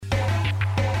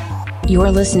You're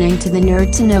listening to the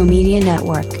Nerd to Know Media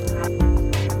Network.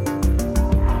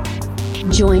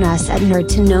 Join us at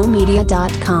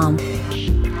nerdtoknowmedia.com.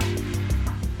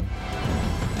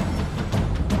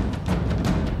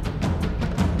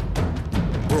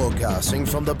 Broadcasting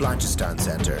from the Blanchistan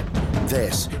Center,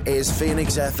 this is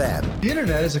Phoenix FM. The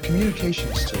internet is a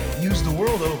communications tool used the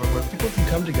world over where people can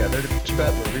come together to bitch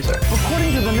about movies.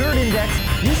 According to the Nerd Index,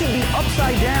 you should be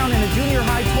upside down in a junior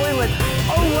high toilet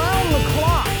around the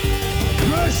clock.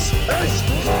 This is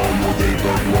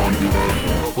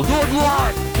we're going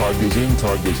live. Time goes in,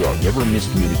 time goes out. Never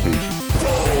miscommunication.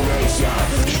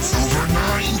 It's over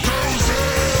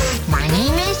 9,000. My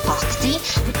name is Foxy.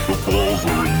 The balls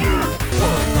are in there.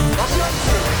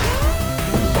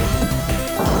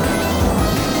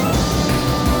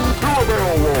 Do a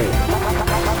barrel roll.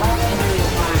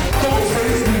 Don't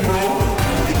face me, bro.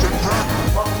 It's a trap.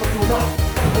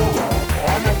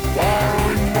 I'm a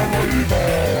firing believer.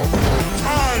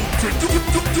 Time to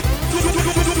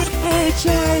Hey,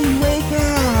 Charlie, wake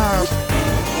up.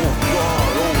 Oh,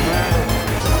 God, oh, man.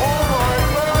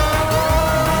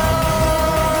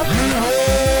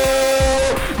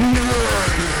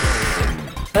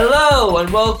 Hello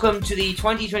and welcome to the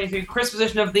 2023 Christmas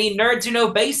edition of the Nerd to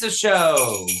Know Basis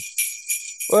Show.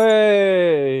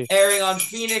 Way! Airing on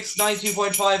Phoenix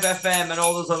 92.5 FM and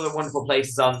all those other wonderful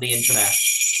places on the internet.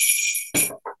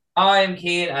 I'm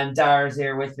Keane and Dar's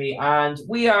here with me, and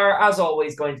we are, as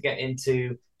always, going to get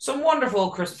into some wonderful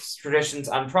Christmas traditions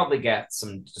and probably get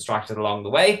some distracted along the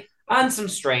way and some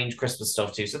strange Christmas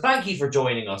stuff too. So thank you for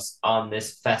joining us on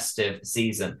this festive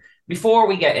season. Before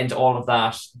we get into all of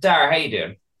that, Dar, how you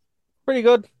doing? Pretty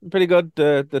good, pretty good.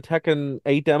 The Tekken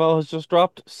 8 demo has just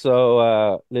dropped,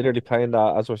 so literally playing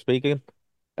that as we're speaking.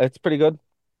 It's pretty good.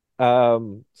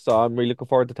 So I'm really looking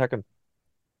forward to Tekken.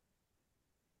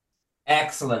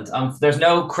 Excellent. There's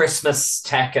no Christmas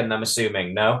Tekken, I'm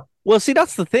assuming, no? Well, see,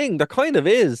 that's the thing. There kind of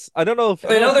is. I don't know if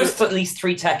I know there's at least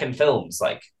 3 Tekken films,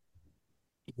 like.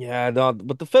 Yeah, no,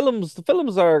 but the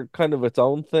films are kind of its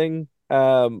own thing.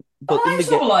 But I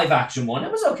saw a live action one.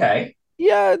 It was okay.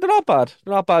 Yeah, they're not bad.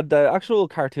 They're not bad. The actual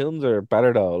cartoons are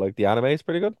better though. Like the anime is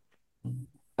pretty good.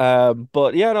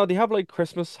 But yeah, no, they have like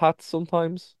Christmas hats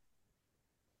sometimes.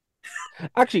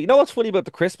 Actually, you know what's funny about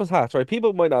the Christmas hats, right?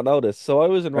 People might not know this. So I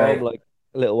was in Rome Right. like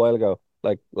a little while ago,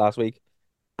 like last week,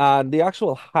 and the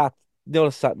actual hat, you know,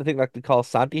 the thing like they call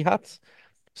Santa hats.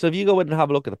 So if you go in and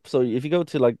have a look at it, so if you go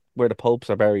to like where the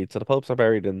popes are buried, so the popes are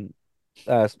buried in,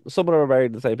 some of them are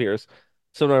buried in St. Peter's,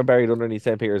 some of them are buried underneath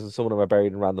St. Peter's, and some of them are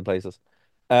buried in random places.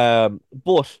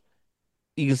 But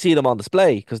you can see them on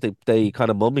display because they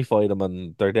kind of mummify them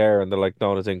and they're there and they're like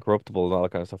known as incorruptible and all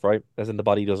that kind of stuff, right? As in the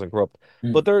body doesn't corrupt.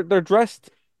 But they're dressed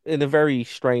in a very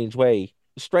strange way.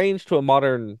 Strange to a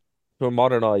modern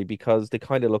eye because they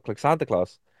kind of look like Santa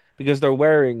Claus. Because they're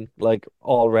wearing like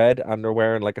all red and they're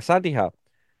wearing like a Santa hat.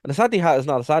 And a Santa hat is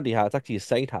not a Santa hat, it's actually a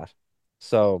saint hat.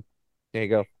 So there you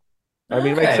go. I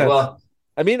mean, it makes Okay, sense. well,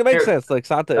 I mean, it makes sense. Like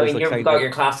Santa is like you've Saint got Nick.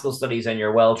 your classical studies and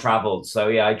you're well traveled, so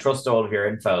yeah, I trust all of your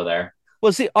info there.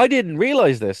 Well, see, I didn't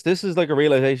realize this. This is like a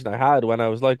realization I had when I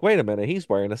was like, wait a minute, he's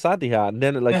wearing a Santa hat. And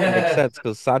then it makes sense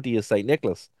because Santa is Saint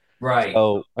Nicholas. Right.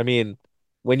 So, I mean,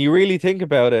 when you really think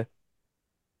about it,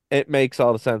 it makes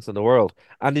all the sense in the world.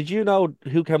 And did you know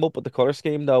who came up with the color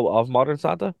scheme though of modern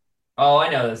Santa? Oh, I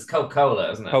know. It's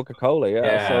Coca-Cola, isn't it? Coca-Cola, yeah.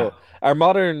 Yeah. So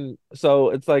so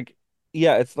it's like,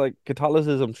 yeah, it's like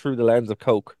Catholicism through the lens of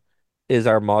Coke is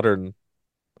our modern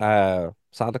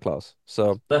Santa Claus.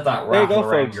 So Let that there you rattle go,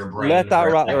 around folks. your Let brain that for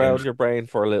a rattle around second. your brain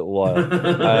for a little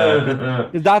while.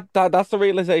 That's the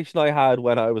realization I had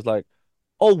when I was like,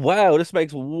 oh wow, this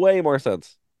makes way more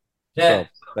sense. Yeah. So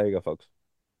there you go, folks.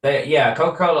 Yeah,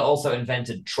 Coca-Cola also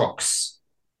invented trucks,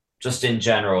 just in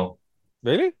general.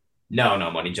 Really? No, no,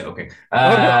 money joking.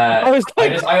 I was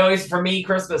like, I always, for me,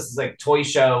 Christmas is like toy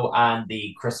show and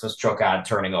the Christmas truck ad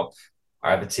turning up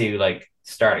are the two like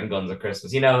starting guns of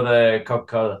Christmas. You know, the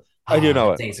Coca-Cola. I do know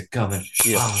The it. days are coming.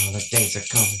 Yeah. The days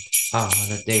are coming.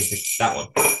 The days are that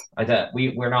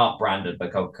one. We're not branded by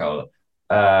Coca-Cola.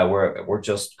 We're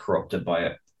just corrupted by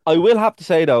it. I will have to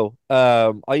say though,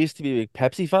 I used to be a big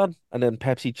Pepsi fan, and then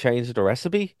Pepsi changed the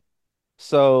recipe.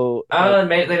 So They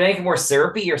make it more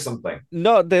syrupy or something.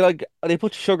 no, they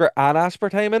put sugar and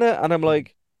aspartame in it, and I'm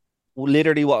like,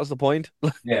 literally, what was the point?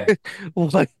 Yeah.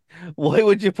 Why, why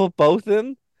would you put both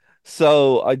in?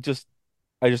 So I just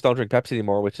don't drink Pepsi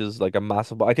anymore, which is like a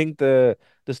massive. I think the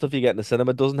stuff you get in the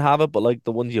cinema doesn't have it, but like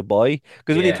the ones you buy,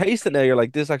 because when you Yeah. taste it now, you're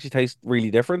like, this actually tastes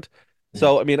really different. Mm.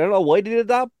 So I mean, I don't know why they did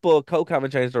that, but Coke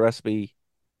haven't changed the recipe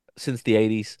since the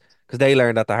 80s because they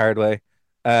learned that the hard way.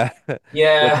 with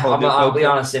Yeah, the whole new I'll Coke be thing.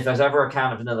 honest. If there's ever a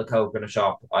can of vanilla Coke in a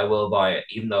shop, I will buy it,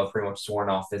 even though I've pretty much sworn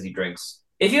off fizzy drinks.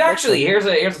 If you That's fair. actually, here's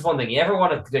a fun thing. You ever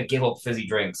want to give up fizzy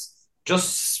drinks?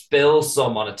 Just spill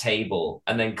some on a table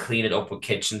and then clean it up with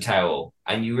kitchen towel,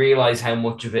 and you realize how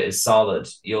much of it is solid.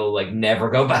 You'll like never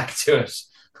go back to it.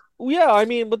 Well, yeah, I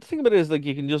mean, but the thing about it is, like,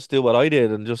 you can just do what I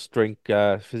did and just drink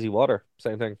fizzy water.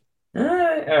 Same thing. All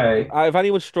right. If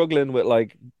anyone's struggling with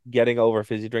like getting over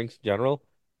fizzy drinks in general,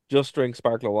 just drink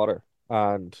sparkling water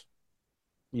and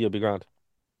you'll be grand.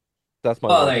 That's my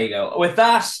Well, there advice. you go. With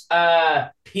that,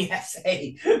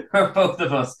 PSA for both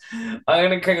of us. I'm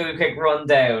gonna give a quick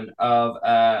rundown of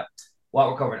what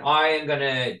we're covering. I am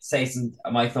gonna say some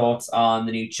of my thoughts on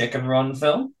the new Chicken Run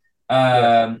film.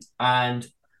 Yes. And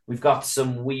we've got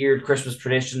some weird Christmas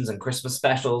traditions and Christmas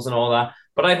specials and all that.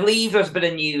 But I believe there's a bit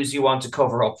of news you want to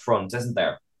cover up front, isn't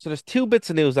there? So there's two bits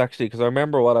of news actually, because I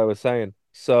remember what I was saying.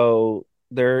 So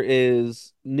there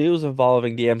is news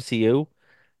involving the MCU,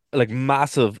 like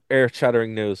massive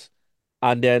earth-shattering news,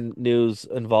 and then news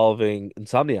involving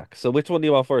Insomniac. So which one do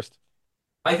you want first?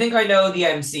 I think I know the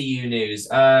MCU news.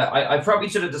 I probably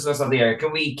should have discussed on the air.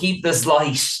 Can we keep this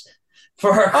light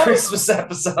for our Oh, Christmas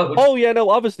episode? oh yeah, no,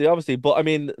 obviously, but I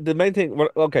mean the main thing.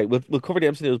 Okay, we'll cover the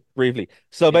MCU news briefly.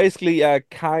 So Yeah. basically,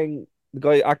 Kang, the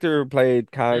guy actor who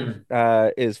played Kang,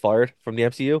 Mm. is fired from the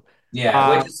MCU.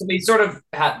 Yeah, which is, we sort of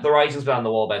had the writings been on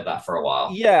the wall about that for a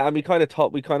while. Yeah, and we kind of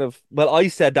thought well, I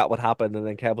said that would happen, and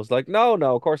then Kev was like, no,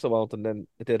 no, of course it won't, and then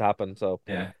it did happen. So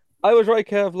Yeah. I was right,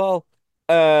 Kev, lol.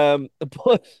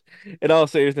 But in all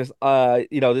seriousness,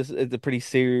 this is a pretty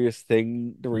serious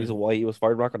thing. The reason Mm. why he was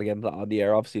fired, we're not going to get into that on the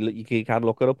air. Obviously, you can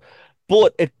look it up,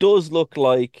 but it does look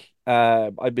like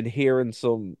I've been hearing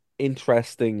some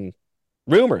interesting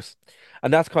rumors,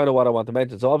 and that's kind of what I want to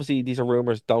mention. So obviously, these are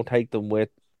rumors. Don't take them with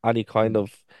any kind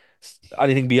of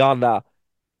anything beyond that.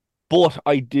 But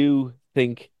I do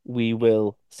think we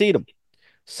will see them.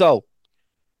 So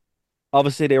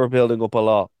obviously they were building up a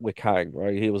lot with Kang,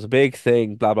 right? He was a big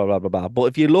thing, blah blah blah blah blah. But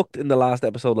if you looked in the last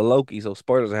episode of Loki, so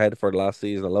spoilers ahead for the last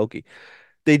season of Loki,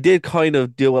 they did kind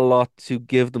of do a lot to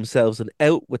give themselves an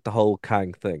out with the whole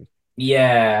Kang thing.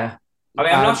 Yeah. I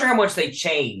mean, I'm not And sure how much they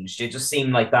changed. It just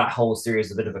seemed like that whole series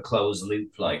is a bit of a closed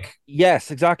loop. Like,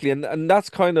 yes, exactly. And that's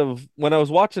kind of when I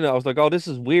was watching it, I was like, oh, this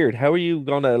is weird. How are you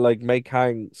gonna like make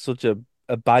Kang such a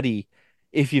baddie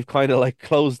if you've kind of like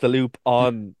closed the loop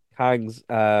on Kang's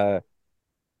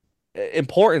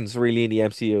importance really in the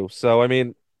MCU. So I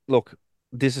mean, look,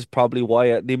 this is probably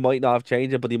why they might not have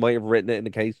changed it, but they might have written it in the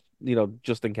case,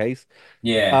 just in case.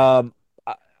 yeah. Um,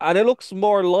 and it looks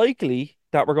more likely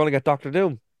that we're going to get Doctor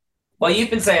Doom, Well, you've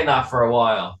been saying that for a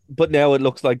while. but now it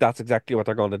looks like that's exactly what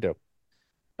they're going to do.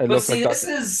 It But looks like see, this Doctor.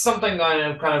 is something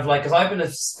I'm kind of like, because I've been a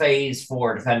phase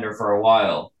four defender for a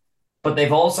while, but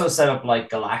they've also set up like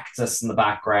Galactus in the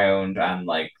background and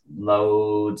like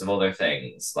loads of other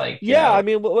things. Like, Yeah, I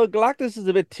mean, well, Galactus is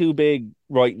a bit too big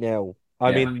right now.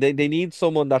 I yeah, mean, they need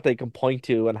someone that they can point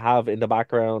to and have in the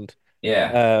background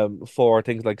yeah, for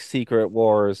things like Secret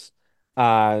Wars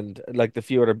and like the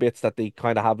few other bits that they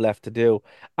kind of have left to do.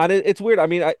 And it's weird. I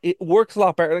mean, it works a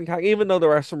lot better than Kang, even though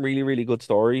there are some really, really good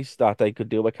stories that they could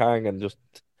do with Kang and just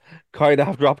kind of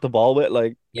have dropped the ball with,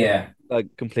 yeah.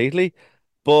 like completely.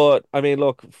 But I mean,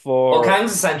 look, Well, for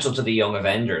Kang's essential to the Young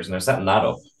Avengers, and they're setting that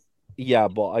up. yeah,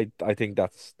 but I think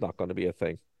that's not going to be a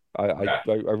thing. I, I Okay.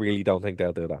 I I really don't think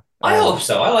they'll do that. I hope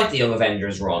so. I like the Young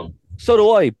Avengers run. So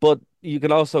do I, but you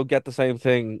can also get the same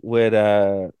thing with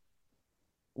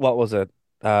what was it?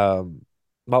 Um,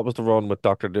 what was the run with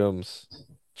Doctor Doom's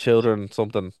children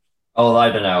something? Oh, I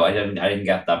don't know. I didn't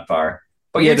get that far.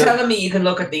 But Yeah, you're telling me you can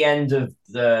look at the end of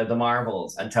the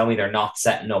Marvels and tell me they're not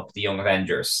setting up the Young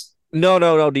Avengers.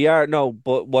 no, they are no,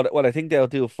 but what I think they'll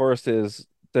do first is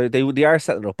they are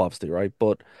setting it up obviously, right?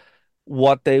 But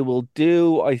what they will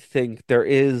do, I think there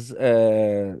is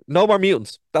No More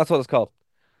Mutants. That's what it's called.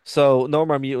 So No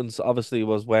More Mutants obviously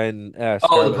was when Oh, the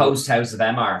Scarlet post House of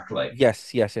M arc, like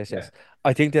yes. yeah,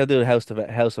 I think they'll do House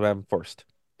of M first.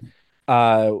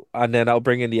 And then I'll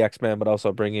bring in the X-Men, but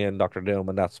also bring in Doctor Doom,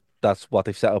 and that's what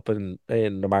they've set up in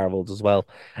the Marvels as well.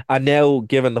 And now,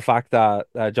 given the fact that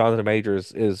Jonathan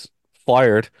Majors is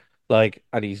fired, like,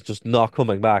 and he's just not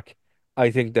coming back,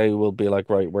 I think they will be like,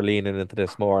 right, we're leaning into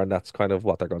this more, and that's kind of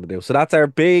what they're going to do. So that's a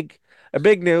big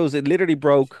news. It literally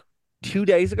broke 2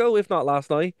 days ago, if not last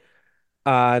night.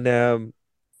 And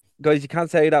guys, you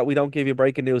can't say that we don't give you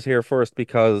breaking news here first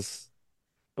because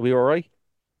we were right.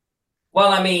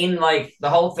 well, I mean, like the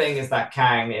whole thing is that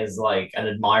Kang is like an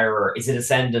admirer, is a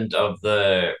descendant of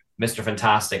the Mr.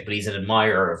 Fantastic, but he's an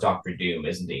admirer of Doctor Doom,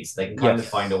 isn't he? So they can kind of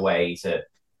find a Yes. way to.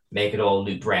 make it all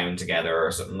loop round together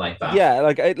or something like that. Yeah,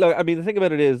 I mean, the thing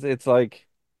about it is, it's like,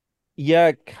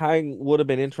 yeah, Kang would have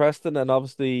been interesting, and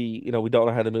obviously, we don't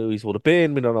know how the movies would have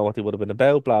been. We don't know what they would have been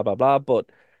about, blah blah blah. But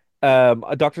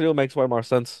Doctor Doom makes way more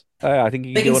sense. I think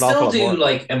he They can do can an awful still lot do more,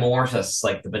 like Immortus,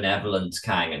 like the benevolent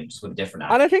Kang, and just with a different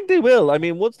and I actor. think they will. I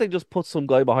mean, once they just put some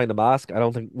guy behind a mask, I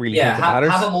don't really Yeah, think it have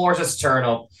matters. Immortus turn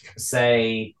up,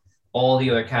 say all the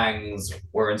other Kangs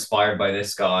were inspired by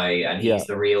this guy, and Yeah, he's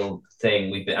the real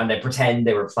thing. And they pretend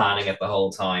they were planning it the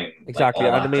whole time, like exactly.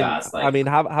 all And that jazz. I Like, mean,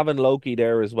 having Loki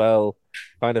there as well,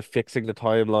 kind of fixing the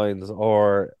timelines,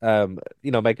 or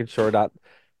making sure that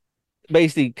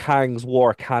basically Kang's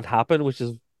war can't happen, which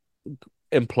is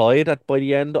implied at by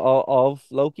the end of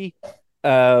Loki.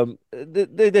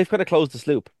 They've kind of closed the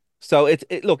loop. So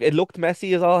it looked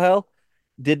messy as all hell.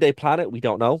 Did they plan it? We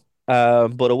don't know.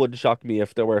 But it wouldn't shock me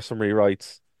if there were some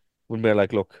rewrites when we're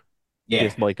like, look, yeah,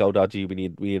 this might go dodgy. We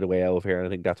need a way out of here. And I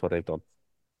think that's what they've done.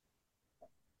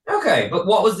 okay. But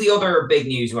what was the other big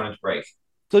news you wanted to break?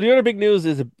 So the other big news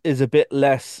is a bit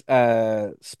less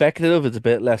speculative. It's a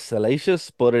bit less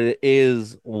salacious, but it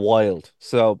is wild.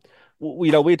 So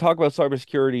we talk about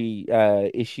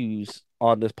cybersecurity issues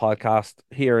on this podcast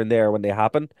here and there when they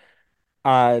happen,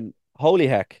 and holy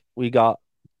heck, we got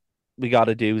a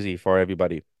doozy for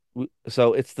everybody.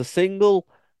 So it's the single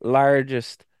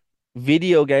largest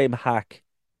video game hack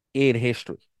in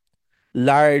history,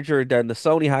 larger than the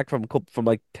Sony hack from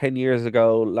like 10 years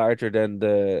ago, larger than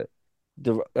the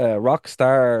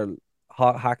Rockstar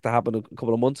hack that happened a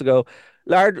couple of months ago.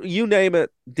 Large, you name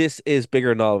it, this is bigger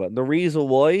than all of it. And the reason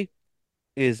why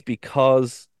is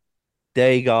because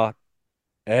they got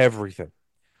everything.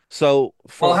 So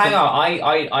Well, hang from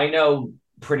on. I know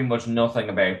pretty much nothing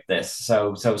about this.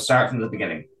 So start from the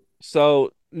beginning.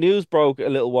 so news broke a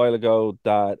little while ago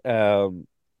that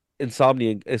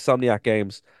Insomniac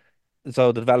Games,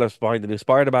 so the developers behind the new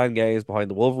Spider-Man games, behind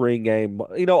the Wolverine game,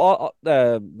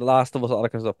 The Last of Us, all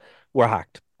that kind of stuff, were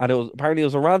hacked. And it was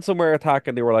a ransomware attack,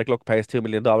 and they were like, "Look, pay us $2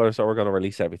 million, or we're going to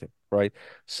release everything." Right.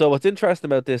 So what's interesting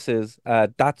about this is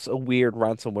that's a weird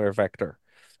ransomware vector.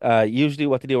 Usually,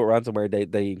 what they do with ransomware,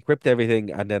 they encrypt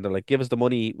everything, and then they're like, "Give us the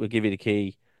money, we'll give you the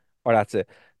key," or that's it.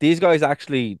 These guys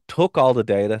actually took all the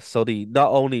data, so they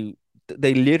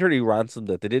literally ransomed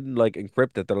it. They didn't like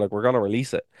encrypt it. They're like, "We're going to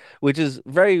release it," which is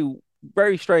very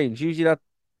very strange. Usually that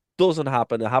doesn't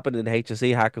happen. It happened in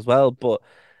HSE hack as well, but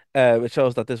it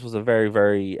shows that this was a very,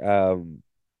 very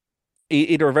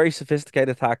either a very sophisticated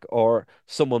attack or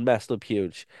someone messed up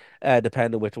huge,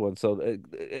 depending on which one. So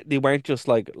they weren't just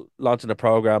like launching a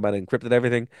program and encrypted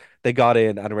everything. They got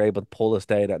in and were able to pull this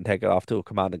data and take it off to a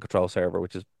command and control server,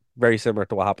 which is very similar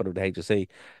to what happened with the HSE.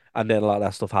 And then a lot of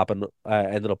that stuff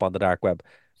ended up on the dark web.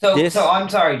 So This I'm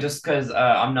sorry, just because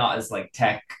I'm not as like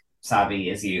tech savvy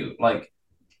as you. Like,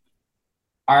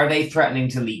 are they threatening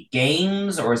to leak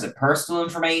games, or is it personal So,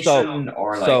 information,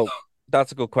 or like? so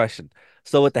that's a good question.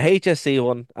 So with the HSC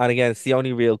one, and again, it's the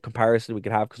only real comparison we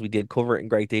can have because we did cover it in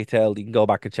great detail. You can go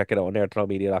back and check it out on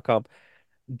nerdthrowmedia.com.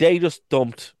 They just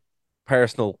dumped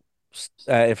personal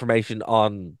information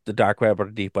on the dark web or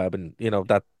the deep web, and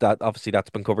that obviously that's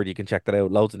been covered. You can check that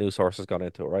out. Loads of news sources gone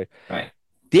into it, right? Right.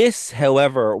 This,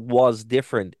 however, was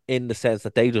different in the sense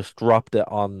that they just dropped it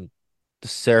on the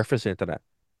surface internet.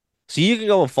 So you can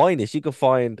go and find this. You can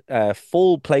find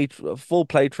full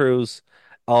playthroughs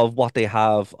of what they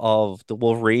have of the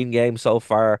Wolverine game so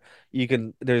far.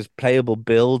 There's playable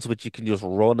builds which you can just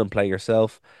run and play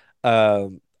yourself.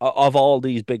 Of all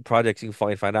these big projects, you can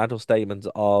find financial statements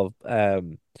of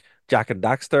Jack and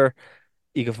Daxter.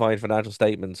 You can find financial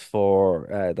statements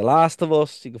for The Last of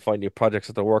Us. You can find new projects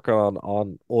that they're working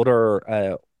on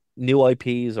other new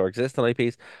IPs or existing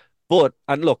IPs. But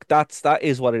and look, that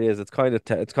is what it is. It's kind of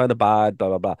bad, blah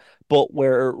blah blah. But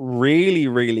where it really,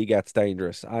 really gets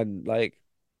dangerous and like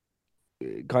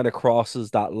kind of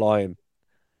crosses that line,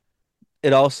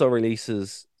 it also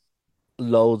releases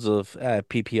loads of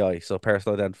PPI, so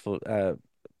personal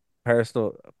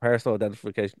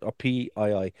identification, or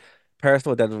PII,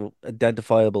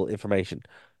 identifiable information.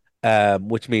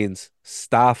 Which means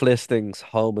staff listings,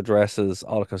 home addresses,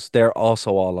 all because they're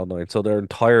also all online. So their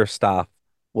entire staff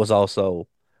was also,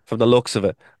 from the looks of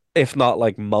it, if not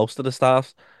like most of the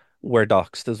staffs, were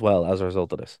doxxed as well as a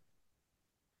result of this.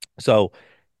 So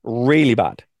really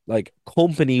bad, like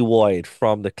company wide,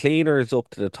 from the cleaners up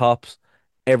to the tops,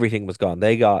 everything was gone.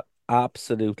 They got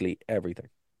absolutely everything.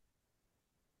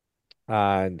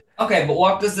 And Okay, but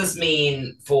what does this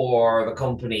mean for the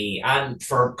company and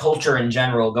for culture in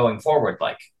general going forward?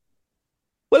 Like,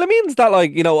 well, it means that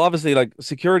obviously like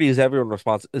security is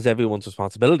everyone's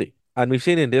responsibility. And we've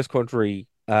seen in this country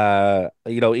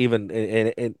even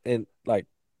in like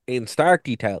in stark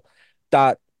detail,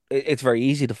 that it's very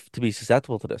easy to be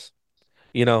susceptible to this.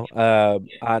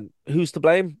 And who's to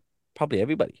blame? Probably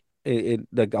everybody.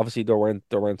 Like obviously there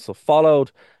weren't stuff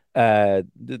followed. There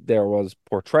was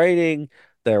poor training.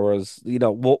 There was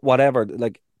whatever.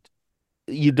 Like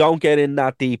you don't get in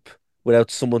that deep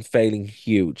without someone failing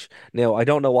huge. Now, I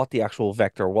don't know what the actual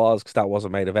vector was because that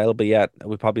wasn't made available yet.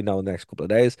 We probably know in the next couple of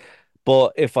days.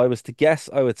 But if I was to guess,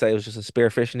 I would say it was just a spear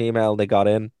phishing email. They got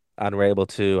in and were able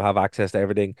to have access to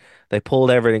everything. They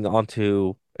pulled everything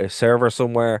onto a server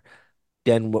somewhere,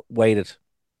 then waited,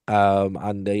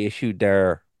 and they issued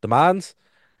their demands.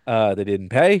 They didn't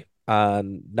pay,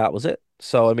 and that was it.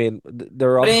 So, I mean,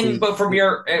 they're obviously But from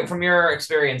your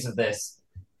experience of this,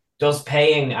 does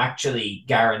paying actually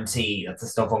guarantee that the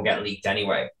stuff won't get leaked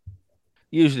anyway?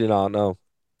 usually not, no.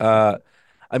 Uh,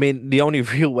 I mean,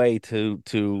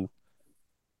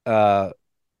 uh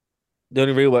the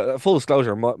only real way, full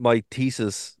disclosure, my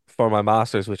thesis for my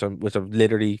master's, which I've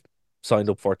literally signed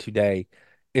up for today,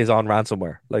 is on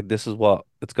ransomware. Like this is what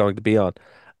it's going to be on.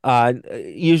 And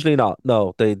usually not.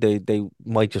 No, they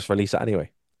might just release it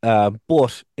anyway.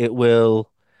 But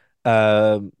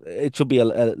it should be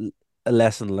a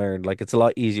lesson learned. Like it's a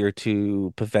lot easier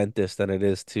to prevent this than it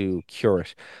is to cure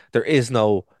it. There is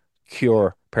no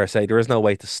cure per se. There is no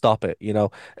way to stop it,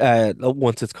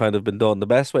 once it's kind of been done. The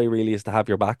best way really is to have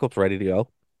your backups ready to go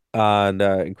and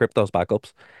encrypt those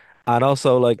backups. And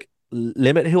also like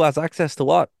limit who has access to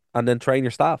what and then train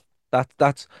your staff.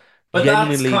 That's But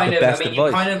that's genuinely the kind of, I best mean, you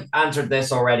kind advice. of answered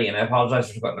this already, and I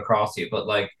apologize for putting it across to you, but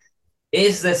like,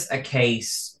 is this a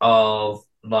case of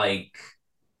like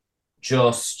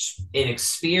just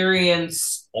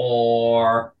inexperience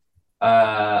or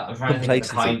I'm trying to think of the Complacency.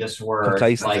 kindest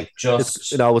word, Complacency. like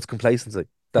just It's complacency.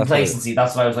 That's what it is. complacency?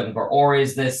 That's what I was looking for. Or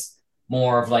is this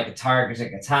more of like a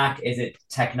targeting attack? Is it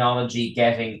technology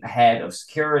getting ahead of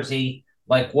security?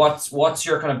 Like, what's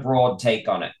your kind of broad take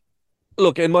on it?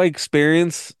 Look, in my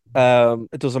experience,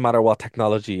 it doesn't matter what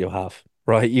technology you have,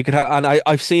 right? You can have, and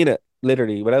I've seen it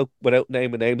literally without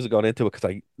naming names and going into it because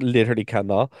I literally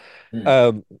cannot. Hmm,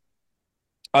 Um,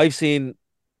 I've seen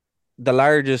the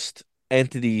largest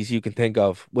entities you can think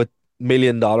of with $1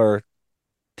 million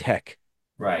tech,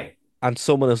 right. and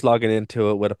someone is logging into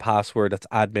it with a password that's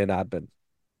admin,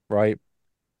 right?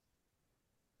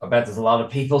 I bet there's a lot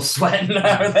of people sweating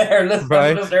out there. Listen,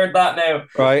 I've Right? just heard that now.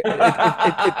 Right.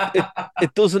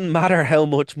 It doesn't matter how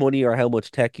much money or how much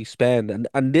tech you spend.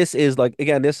 And this is like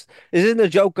again, this isn't a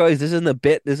joke, guys. This isn't a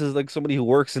bit. This is like somebody who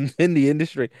works in the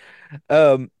industry.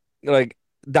 Um, like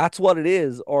that's what it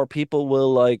is. Or people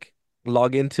will like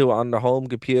log into it on their home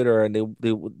computer and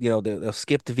they'll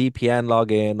skip the VPN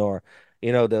login or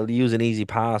they'll use an easy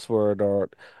password or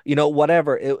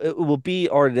whatever it will be,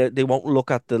 or they won't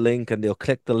look at the link and they'll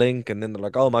click the link and then they're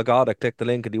like, oh my God, I clicked the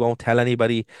link, and they won't tell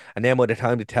anybody, and then by the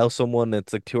time to tell someone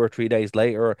it's like 2 or 3 days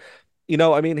later.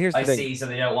 I mean, here's I the thing. see. So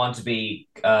they don't want to be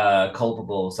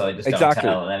culpable, so they just don't Exactly.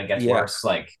 tell, and then it gets Yeah. worse.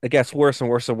 Like, It gets worse and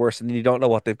worse and worse, and you don't know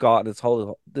what they've got, and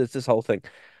this whole thing.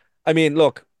 I mean,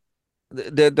 look,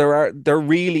 there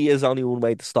really is only one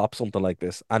way to stop something like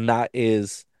this, and that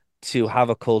is to have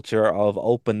a culture of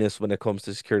openness when it comes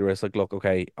to security risk. Like, look,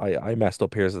 okay, I messed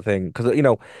up. Here's the thing, because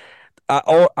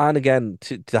and again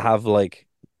to have like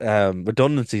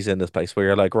redundancies in this place where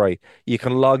you're like, right, you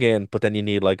can log in, but then you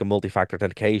need like a multi-factor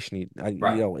authentication.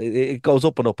 right. It goes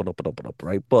up and up and up and up and up,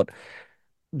 right? But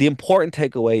the important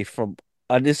takeaway from,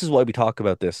 and this is why we talk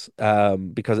about this,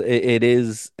 because it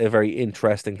is a very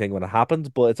interesting thing when it happens,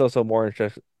 but it's also more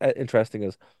interesting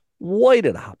is why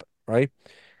did it happen, right?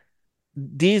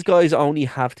 These guys only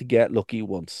have to get lucky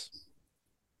once,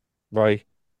 right?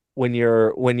 When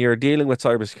you're dealing with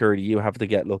cybersecurity, you have to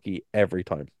get lucky every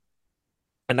time.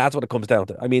 And that's what it comes down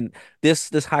to. I mean, this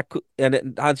hack,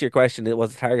 and to answer your question, it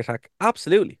was a target hack.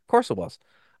 Absolutely, of course it was.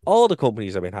 All the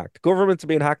companies are being hacked. Governments are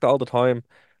being hacked all the time.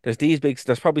 There's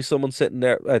probably someone sitting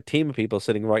there, a team of people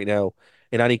sitting right now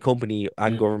in any company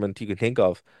and Mm, government you can think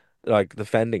of, like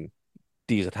defending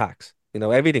these attacks.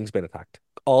 Everything's been attacked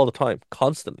all the time,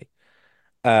 constantly.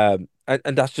 And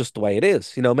that's just the way it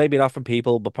is. Maybe not from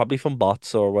people, but probably from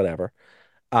bots or whatever.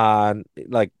 And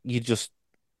like you just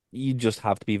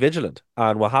have to be vigilant.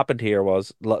 And what happened here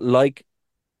was like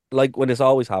when this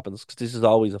always happens, because this is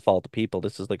always a fault of people.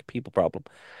 This is like a people problem.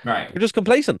 right. They're just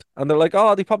complacent, and they're like,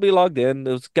 oh, they probably logged in.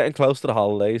 It was getting close to the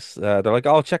holidays. They're like,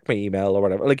 oh, I'll check my email or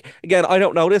whatever. Like again, I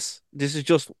don't know this. This is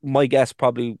just my guess.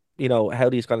 Probably how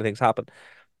these kind of things happen.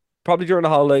 Probably during the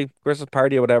holiday, Christmas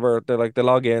party or whatever. They're like they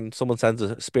log in. Someone sends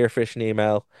a spear phishing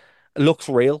email. It looks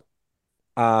real,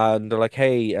 and they're like,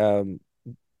 hey,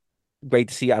 great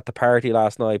to see you at the party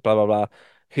last night, blah blah blah.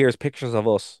 Here's pictures of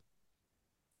us.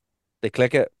 They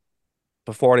click it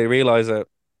before they realize it,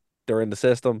 they're in the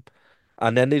system,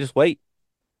 and then they just wait.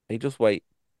 They just wait,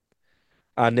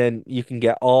 and then you can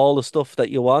get all the stuff that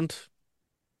you want,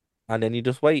 and then you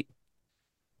just wait.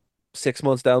 6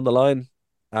 months down the line,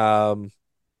 um,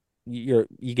 you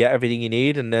get everything you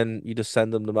need, and then you just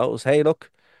send them the notice. Hey,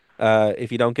 look,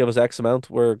 if you don't give us X amount,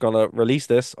 we're gonna release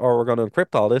this, or we're gonna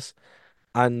encrypt all this,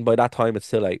 and by that time, it's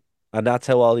too late. And that's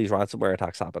how all these ransomware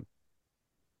attacks happen.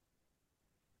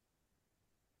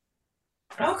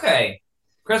 Okay.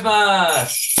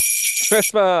 Christmas.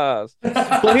 Christmas.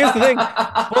 Well, here's the thing.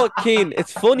 But Keen,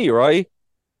 it's funny, right?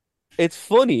 It's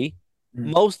funny.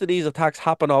 Mm. Most of these attacks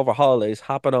happen over holidays,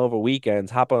 happen over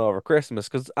weekends, happen over Christmas.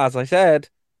 Because, as I said,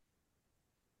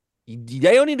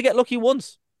 they only need to get lucky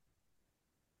once.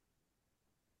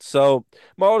 So,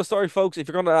 moral of the story, folks, if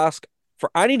you're going to ask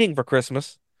for anything for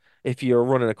Christmas, if you're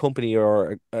running a company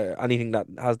or anything that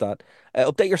has that,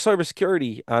 update your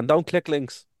cybersecurity and don't click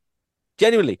links.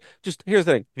 Genuinely, just here's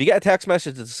the thing: if you get a text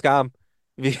message, it's a scam.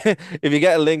 If you if you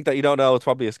get a link that you don't know, it's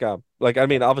probably a scam. Like, I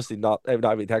mean, obviously not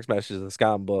every text message is a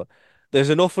scam, but there's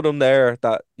enough of them there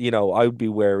that I would be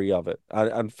wary of it.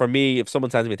 And for me, if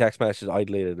someone sends me a text message, I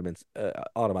delete them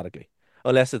automatically,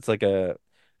 unless it's like a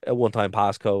one-time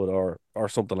passcode or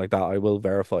something like that. I will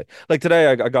verify. Like today,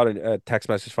 I got a text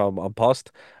message from on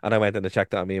Post, and I went in to check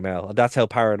that on my email, and that's how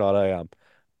paranoid I am.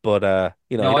 But No,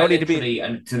 you I don't need to be. literally,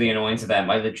 and to the annoyance of them,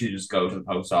 I literally just go to the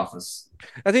post office.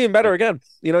 That's even better again.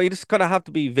 You just kind of have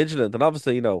to be vigilant. And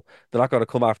obviously, they're not going to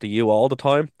come after you all the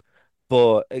time,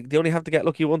 but they only have to get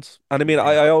lucky once. And I mean,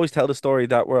 I Yeah. always tell the story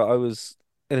that where I was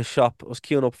in a shop, I was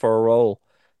queuing up for a roll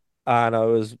and I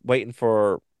was waiting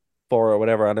for or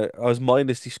whatever. And I was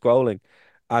mindlessly scrolling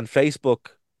and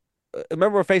Facebook,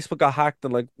 remember when Facebook got hacked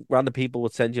and like random people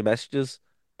would send you messages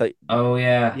that, Oh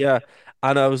yeah. yeah.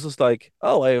 And I was just like,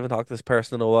 oh, I haven't talked to this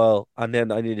person in a while. And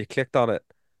then I nearly clicked on it.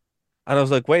 And I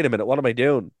was like, wait a minute, what am I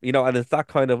doing? And it's that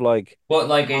kind of like But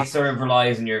like it passive. sort of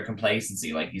relies on your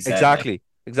complacency, like you said. Like, Exactly.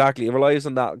 Exactly. It relies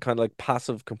on that kind of like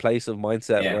passive, complacent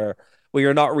mindset yeah. where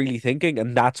you're not really thinking,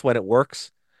 and that's when it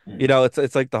works. Mm.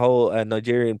 It's like the whole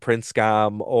Nigerian prince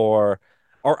scam or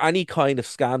any kind of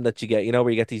scam that you get, where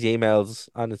you get these emails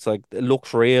and it's like it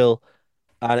looks real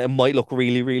and it might look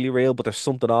really, really real, but there's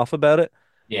something off about it.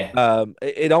 Yeah.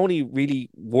 It only really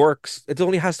works. It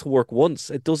only has to work once.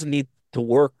 It doesn't need to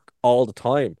work all the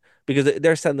time because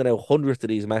they're sending out hundreds of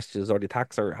these messages or the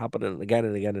attacks are happening again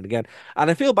and again and again.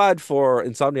 And I feel bad for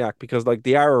Insomniac because like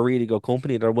they are a really good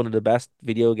company. They're one of the best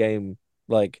video game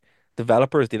like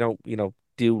developers. They don't,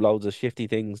 do loads of shifty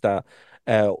things that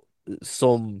uh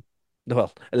some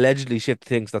well allegedly shifty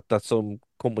things that some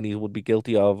companies would be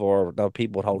guilty of or that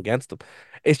people would hold against them.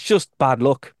 It's just bad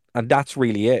luck. And that's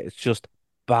really it. It's just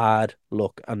bad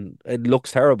luck, and it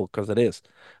looks terrible because it is,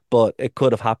 but it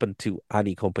could have happened to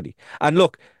any company. And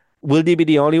look, will they be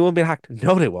the only one being hacked?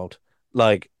 No, they won't.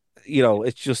 Like,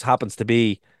 it just happens to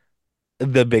be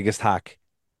the biggest hack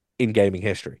in gaming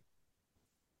history.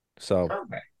 So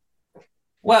Okay.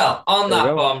 Well, on there we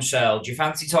that go. bombshell, do you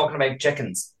fancy talking about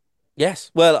chickens?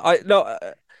 Yes. Well, I no,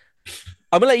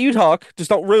 I'm gonna let you talk. Just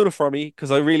don't ruin it for me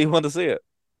because I really want to see it.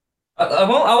 I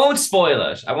won't. I won't spoil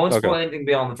it. I won't Okay. spoil anything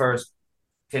beyond the first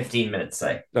 15 minutes.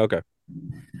 Say. Okay.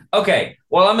 Okay.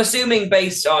 Well, I'm assuming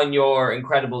based on your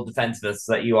incredible defensiveness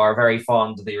that you are very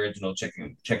fond of the original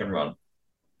Chicken Run.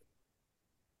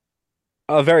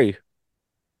 Very.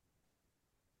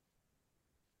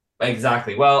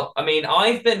 Exactly. Well, I mean,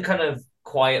 I've been kind of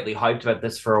quietly hyped about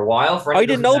this for a while. For I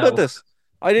anyone who didn't doesn't know about know, this.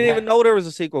 I didn't yeah. even know there was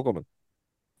a sequel coming.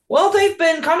 Well, they've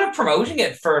been kind of promoting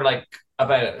it for like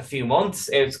about a few months.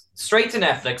 It's straight to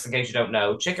Netflix, in case you don't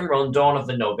know. Chicken Run: Dawn of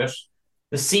the Nugget.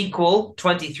 The sequel,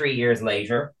 23 years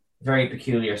later. Very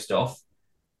peculiar stuff.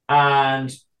 And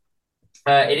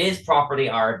it is properly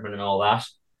Aardman and all that.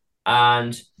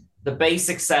 And the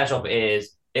basic setup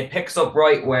is it picks up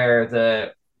right where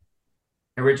the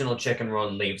original Chicken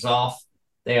Run leaves off.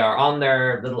 They are on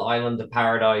their little island of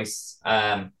paradise.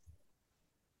 And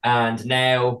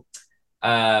now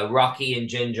Rocky and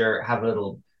Ginger have a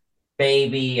little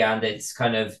baby, and it's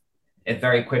kind of it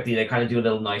very quickly they kind of do a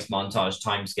little nice montage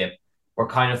time skip. We're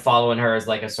kind of following her as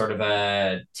like a sort of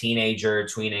a teenager,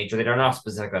 tweenager. They're not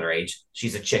specific on her age.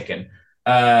 She's a chicken,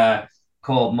 uh,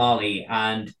 called Molly,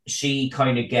 and she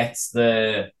kind of gets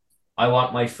the I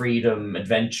want my freedom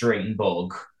adventuring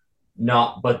bug.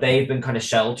 Not, but they've been kind of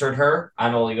sheltered her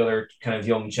and all the other kind of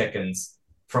young chickens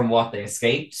from what they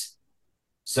escaped.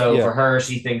 So Yeah. for her,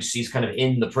 she thinks she's kind of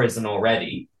in the prison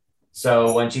already.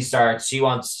 So when she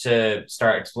wants to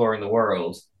start exploring the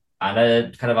world and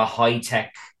a kind of a high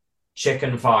tech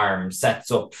chicken farm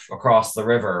sets up across the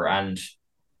river, and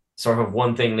sort of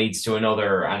one thing leads to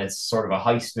another, and it's sort of a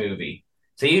heist movie.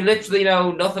 So you literally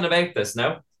know nothing about this,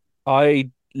 no? I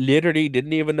literally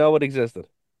didn't even know it existed.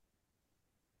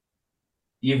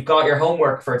 You've got your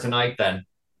homework for tonight then.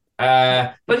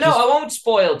 But no, Just I won't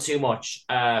spoil too much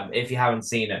if you haven't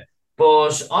seen it.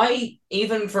 But I,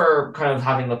 even for kind of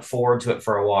having looked forward to it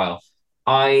for a while,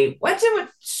 I went in with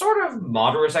sort of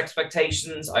moderate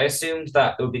expectations. I assumed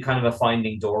that it would be kind of a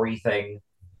Finding Dory thing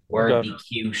where it'd okay,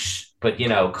 be cute, but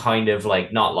kind of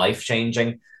like not life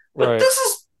changing. But right. this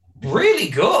is really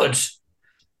good.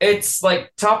 It's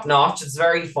like top notch. It's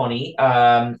very funny.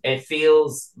 It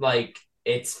feels like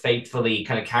it's faithfully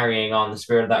kind of carrying on the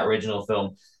spirit of that original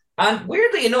film, and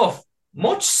weirdly enough,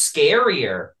 much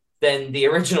scarier than the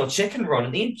original Chicken Run.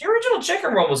 And the original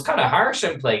Chicken Run was kind of harsh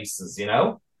in places,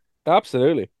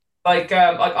 Absolutely. like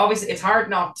obviously it's hard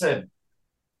not to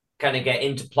kind of get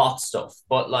into plot stuff,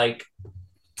 but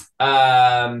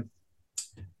um,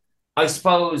 I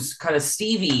suppose kind of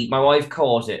Stevie, my wife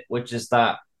caught it, which is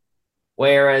that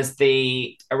whereas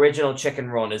the original Chicken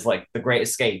Run is like the Great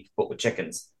Escape, but with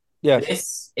chickens. Yes.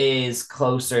 This is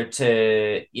closer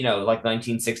to, like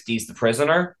 1960s The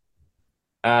Prisoner,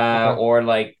 Okay. or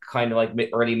like kind of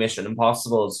like early Mission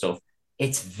Impossible and stuff.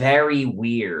 It's very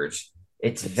weird.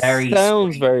 It's It very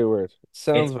sounds strange. very weird. It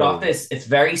sounds very weird. It's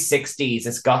very 60s.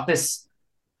 It's got this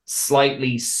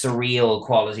slightly surreal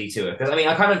quality to it. Because I mean,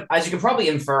 I kind of, as you can probably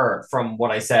infer from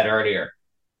what I said earlier,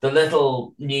 the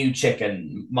little new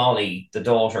chicken, Molly, the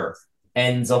daughter,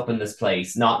 ends up in this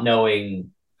place not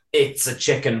knowing it's a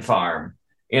chicken farm,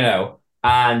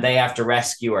 and they have to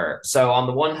rescue her. So on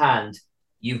the one hand,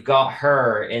 you've got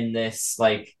her in this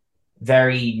like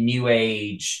very new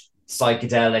age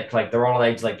psychedelic, like they're all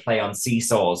allowed to like play on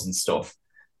seesaws and stuff,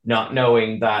 not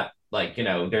knowing that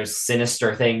there's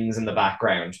sinister things in the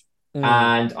background. Mm.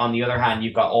 And on the other hand,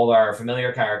 you've got all our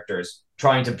familiar characters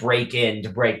trying to break in to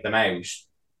break them out.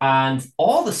 And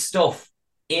all the stuff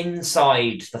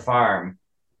inside the farm,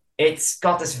 it's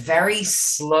got this very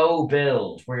slow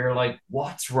build where you're like,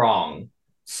 what's wrong?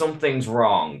 Something's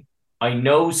wrong. I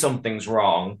know something's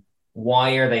wrong.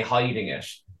 Why are they hiding it?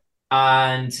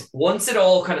 And once it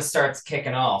all kind of starts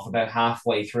kicking off about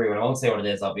halfway through, and I won't say what it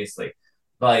is, obviously,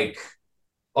 like,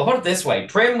 I'll put it this way: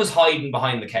 Prim was hiding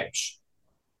behind the couch.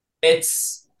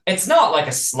 It's not like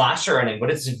a slasher or anything, but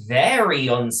it's very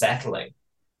unsettling.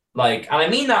 Like, and I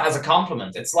mean that as a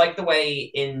compliment. It's like the way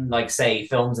in like say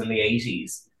films in the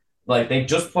 80s, like they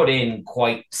just put in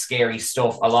quite scary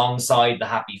stuff alongside the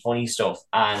happy funny stuff,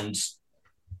 and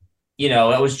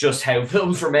it was just how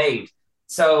films were made.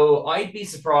 So I'd be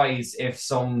surprised if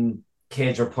some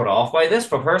kids were put off by this,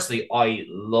 but personally, I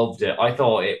loved it. I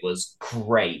thought it was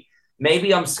great.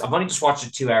 Maybe I've only just watched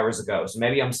it 2 hours ago, so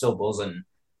maybe I'm still buzzing,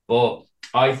 but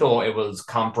I thought it was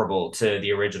comparable to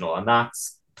the original, and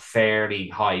that's fairly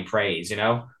high praise.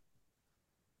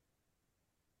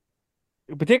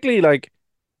 Particularly like,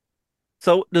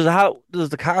 so does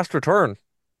the cast return?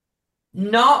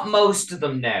 Not most of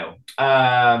them now.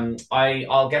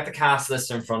 I'll get the cast list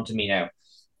in front of me now.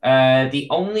 The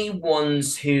only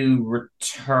ones who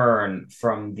return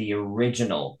from the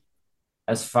original,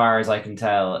 as far as I can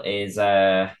tell, is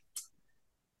I'd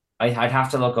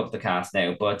have to look up the cast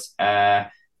now, but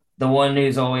the one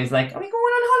who's always like, "Are we going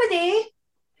on holiday?"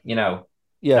 You know, that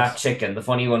Yes. chicken. The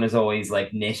funny one is always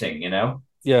like knitting.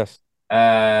 Yes.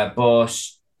 But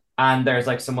and there's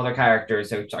like some other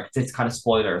characters who it's kind of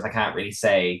spoilers. I can't really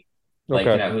say like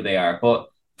Okay. who they are, but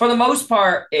for the most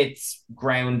part, it's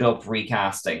ground up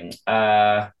recasting.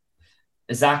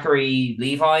 Zachary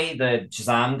Levi, the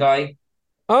Shazam guy.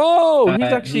 Oh,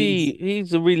 He's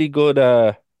he's a really good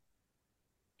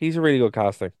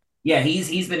casting. Yeah,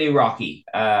 he's the new Rocky.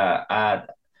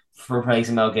 For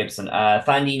replacing Mel Gibson.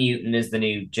 Thandie Newton is the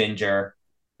new Ginger.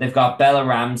 They've got Bella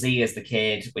Ramsey as the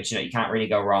kid, which you can't really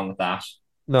go wrong with that.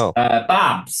 No.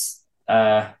 Babs.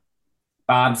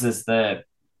 Babs is the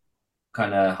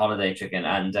kind of holiday chicken,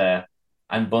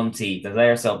 and Bunty,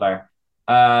 they're still there.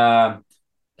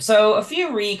 So a few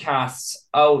recasts.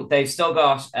 Oh, they've still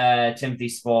got Timothy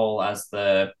Spall as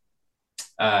the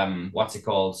what's it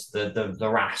called? The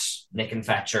rat, Nick and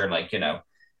Fetcher, and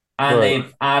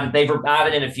Right. they've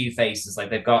added in a few faces. Like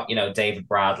they've got David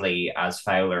Bradley as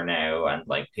Fowler now, and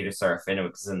like Peter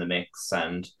Serafinowicz is in the mix,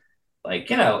 and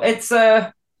it's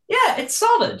yeah, it's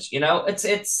solid.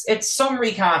 It's some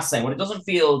recasting, but it doesn't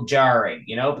feel jarring.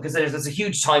 Because there's a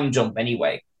huge time jump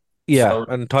anyway. Yeah, So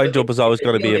and Time Jump is always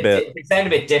going to be a bit. if it sound a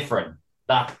bit different,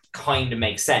 that kind of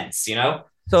makes sense. So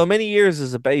how many years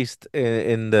is it based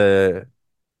in the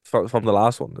from the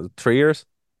last one? Is it 3 years?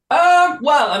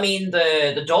 Well, I mean,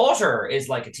 the daughter is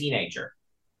like a teenager,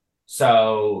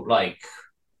 so like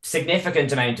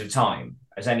significant amount of time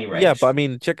at any Yeah, rate. but I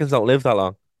mean, chickens don't live that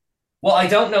long. Well, I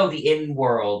don't know the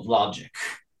in-world logic,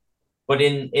 but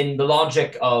in the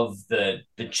logic of the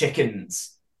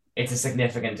chickens, it's a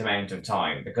significant amount of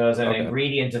time because an Okay.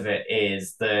 ingredient of it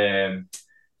is the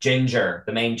Ginger,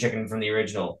 the main chicken from the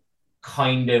original,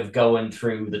 kind of going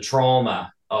through the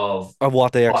trauma Of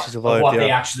what they actually of survived, what they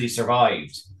yeah. actually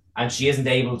survived, and she isn't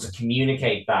able to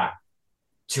communicate that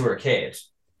to her kid.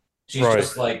 She's Right.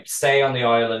 just like, stay on the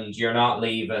island. You're not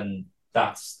leaving.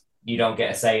 That's you don't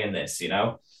get a say in this, you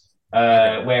know.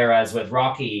 Okay. Whereas with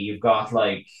Rocky, you've got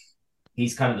like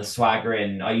he's kind of the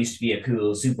swaggering, I used to be a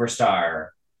cool superstar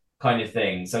kind of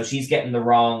thing. So she's getting the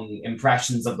wrong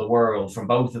impressions of the world from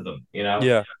both of them, you know?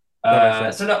 Yeah, that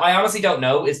makes So sense. no, I honestly don't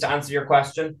know is to answer your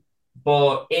question,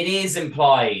 but it is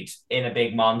implied in a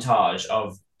big montage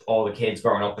of all the kids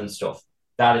growing up and stuff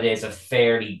that it is a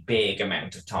fairly big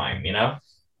amount of time, you know?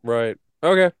 Right.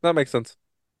 Okay, that makes sense.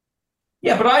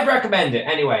 Yeah, but I'd recommend it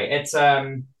anyway. It's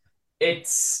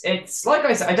like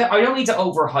I said, I don't need to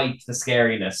overhype the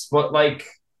scariness, but like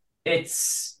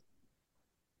it's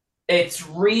it's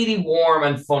really warm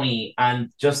and funny, and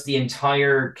just the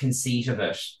entire conceit of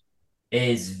it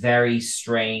is very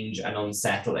strange and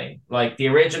unsettling. Like the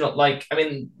original, like I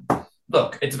mean,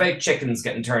 look, it's about chickens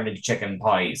getting turned into chicken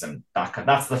pies, and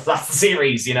that's the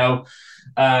series, you know.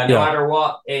 No Yeah. matter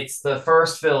what, it's the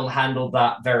first film handled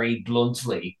that very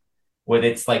bluntly with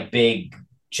its like big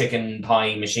chicken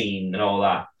pie machine and all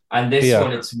that. And this Yeah.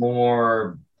 one, it's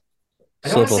more, I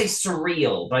don't want to say Subtle.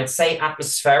 surreal, but I'd say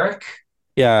atmospheric.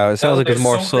 Yeah, it sounds No, like it's there's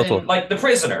more something subtle. like The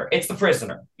Prisoner. It's The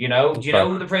Prisoner. You know, do you Okay.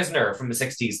 know The Prisoner from the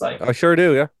 60s? Like, I sure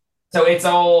do, yeah. so it's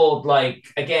all like,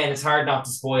 again, it's hard not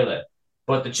to spoil it,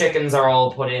 but the chickens are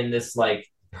all put in this like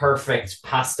perfect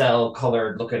pastel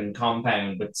colored looking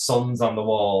compound with suns on the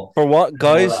wall For what, and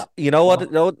all guys, that. you know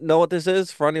what Well, know what this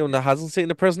is? For anyone that hasn't seen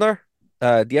The Prisoner?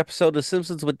 The episode of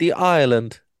Simpsons with the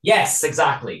island. yes,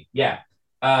 exactly. Yeah.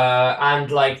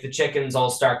 And like the chickens all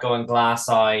start going glass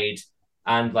eyed,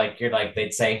 and like you're like,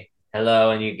 they'd say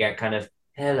hello, and you get kind of,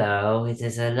 hello, it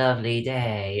is a lovely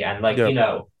day. And like, Yeah. you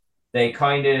know, they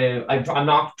kind of, I'm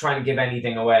not trying to give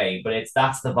anything away, but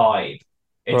that's the vibe.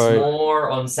 It's Right. more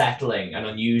unsettling and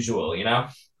unusual, you know?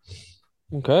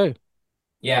 Okay.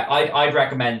 Yeah, I'd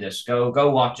recommend it.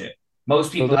 Go watch it. Most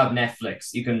Will people do. have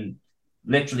Netflix. You can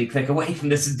literally click away from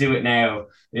this and do it now.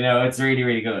 You know, it's really,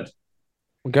 really good.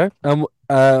 Okay. How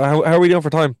are we doing for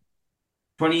time?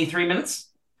 23 minutes?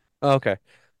 Okay.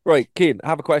 Right, Keen, I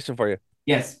have a question for you.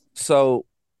 Yes. So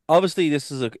obviously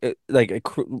this is like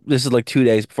 2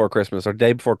 days before Christmas or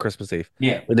day before Christmas Eve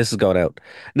Yeah. when this is going out.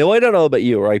 Now I don't know about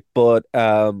you, right? But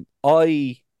I'm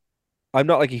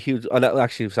not like a huge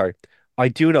actually sorry. I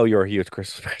do know you're a huge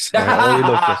Christmas person, right? I know you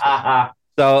love Christmas.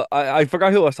 So I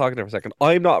forgot who I was talking to for a second.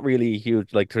 I'm not really a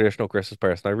huge like traditional Christmas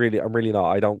person. I'm really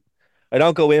not. I don't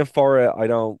go in for it. I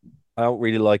don't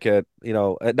really like it. You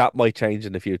know, that might change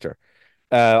in the future.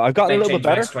 I've gotten a Might little bit change the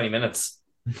next better. 20 minutes.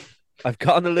 I've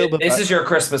gotten a little bit This better. is your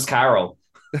Christmas carol.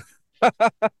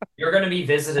 You're going to be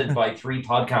visited by three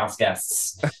podcast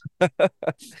guests.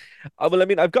 Well, I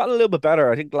mean, I've gotten a little bit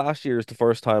better. I think last year is the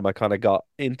first time I kind of got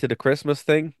into the Christmas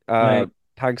thing. Right.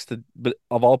 Thanks to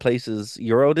of all places,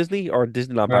 Euro Disney or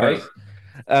Disneyland Right.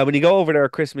 Paris. When you go over there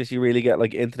at Christmas, you really get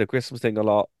like into the Christmas thing a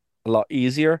lot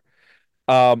easier.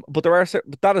 But but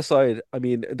that aside, I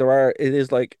mean, it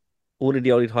is like one of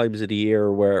the only times of the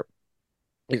year where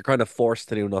you're kind of forced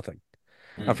to do nothing.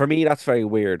 And Mm. for me, that's very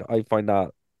weird. I find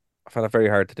that very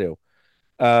hard to do.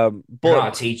 You're But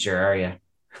not a teacher, are you?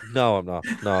 no, I'm not.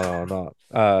 No, I'm not.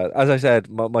 As I said,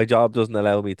 my job doesn't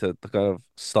allow me to kind of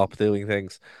stop doing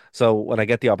things. So when I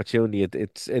get the opportunity,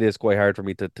 it is quite hard for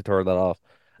me to turn that off.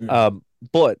 Mm. Um,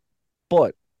 but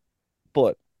but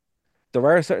but there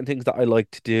are certain things that I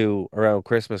like to do around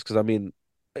Christmas because I mean,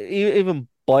 even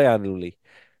biannually,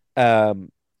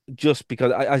 um, just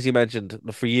because as you mentioned,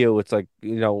 for you, it's like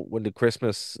you know when the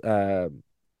Christmas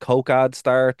Coke ads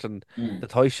start and Mm. the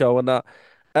toy show and that.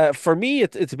 For me,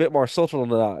 it's a bit more subtle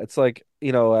than that. It's like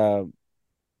you know,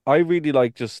 I really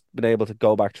like just being able to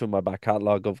go back through my back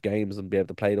catalog of games and be able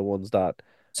to play the ones that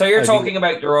So you're I really talking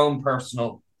about your own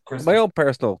personal my Christmas. own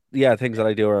personal things that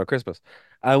I do around Christmas.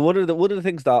 And one of the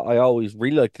things that I always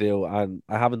really like to do, and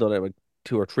I haven't done it in like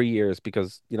 2 or 3 years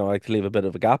because you know I like to leave a bit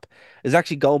of a gap, is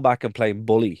actually going back and playing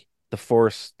Bully, the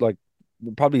first like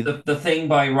probably The thing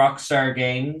by Rockstar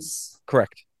Games.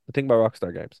 correct the thing about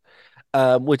Rockstar Games,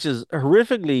 which is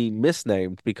horrifically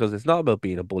misnamed because it's not about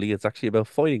being a bully, it's actually about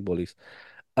fighting bullies.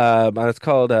 And it's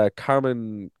called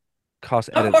Carmen. cost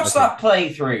I've edit, I watched think. that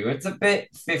playthrough. It's a bit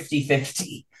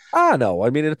 50-50. No, I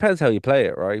mean it depends how you play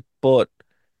it, right? But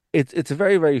it's a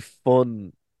very, very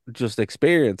fun just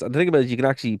experience. And the thing about it is you can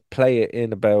actually play it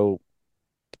in about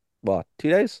what, 2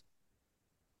 days?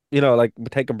 Like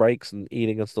taking breaks and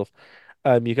eating and stuff.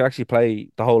 You can actually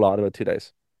play the whole lot in about 2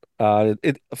 days.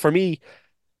 For me,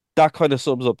 that kind of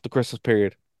sums up the Christmas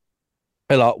period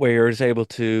a lot, where you're just able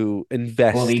to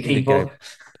invest Bully in a people. game.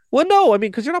 Well, no, I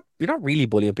mean, because you're not really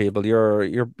bullying people.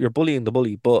 You're bullying the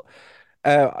bully, but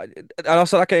and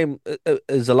also that game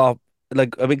is a lot,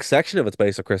 like a big section of it's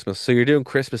based on Christmas. So you're doing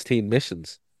Christmas themed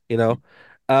missions, you know.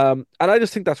 And I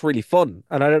just think that's really fun.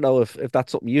 And I don't know if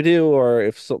that's something you do, or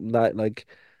if something that like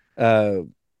uh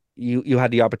you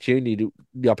had the opportunity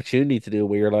to do,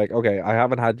 where you're like, okay, I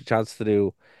haven't had the chance to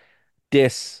do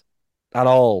this at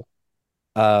all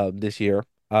this year.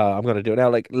 I'm gonna do it now.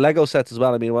 Like Lego sets as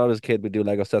well. I mean, when I was a kid, we'd do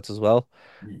Lego sets as well.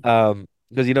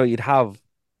 Because you'd have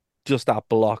just that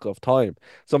block of time.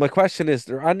 So my question is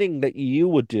there anything that you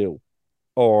would do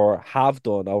or have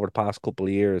done over the past couple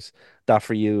of years that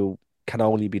for you can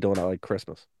only be done at like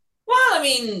Christmas? Well, I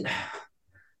mean,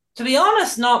 to be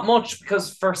honest, not much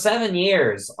because for 7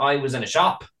 years I was in a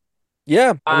shop.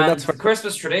 Yeah, I mean And that's fair. the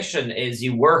Christmas tradition is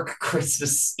you work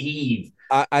Christmas Eve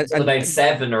until And about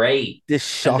 7 or 8, this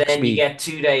and shocks then you me. get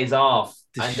 2 days off,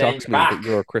 This and then shocks you're me that back.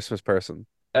 you're a Christmas person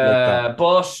like that.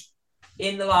 But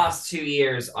in the last 2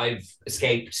 years, I've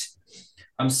escaped.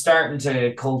 I'm starting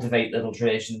to cultivate little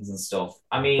traditions and stuff.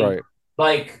 I mean, Right.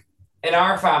 like in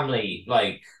our family,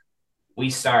 like we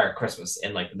start Christmas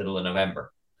in like the middle of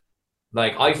November.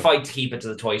 Like I Okay. fight to keep it to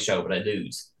the toy show, but I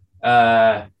lose.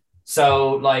 Uh,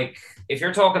 so like if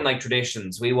you're talking like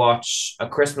traditions, we watch a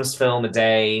Christmas film a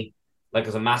day. Like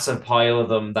there's a massive pile of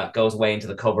them that goes away into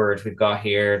the cupboard we've got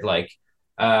here. Like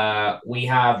we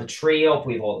have the tree up,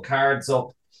 we have all the cards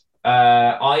up.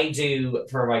 I do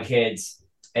for my kids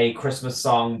a Christmas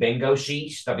song bingo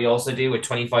sheet that we also do with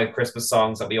 25 Christmas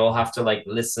songs that we all have to like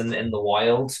listen in the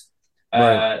wild.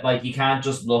 Right. Like you can't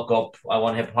just look up I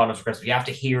want hippopotamus for Christmas. You have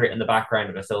to hear it in the background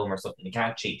of a film or something. You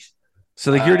can't cheat.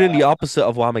 So like Uh, you're doing the opposite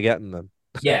of Whamageddon then.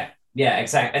 yeah, yeah,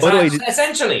 exactly. By the way,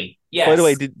 Essentially, by the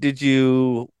way, yes. did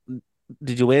you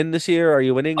win this year? Are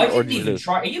you winning I or didn't did you even lose?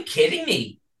 try. Are you kidding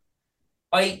me?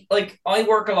 I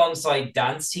work alongside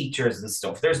dance teachers and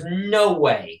stuff. There's no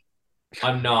way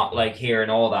I'm not like hearing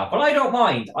all that, but I don't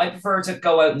mind. I prefer to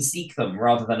go out and seek them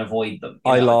rather than avoid them.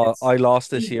 You know, it's I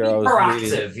lost this year. I be was really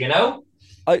proactive. You know.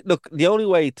 I look, the only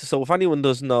way to, so if anyone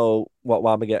doesn't know what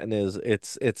Whamageddon is,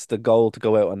 it's the goal to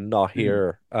go out and not Mhm.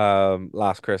 hear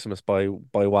Last Christmas by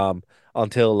Wham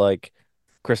until like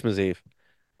Christmas Eve.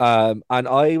 And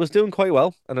I was doing quite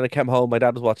well, and then I came home. My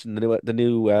dad was watching the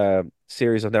new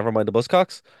series of Nevermind the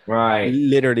Buzzcocks. Right.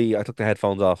 Literally, I took the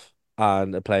headphones off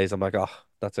and it plays. I'm like, oh,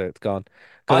 that's it, it's gone.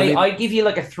 Because I mean, I give you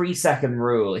like a 3 second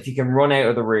rule. If you can run out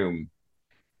of the room,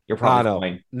 you're probably no,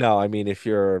 fine. no. I mean, if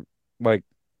you're like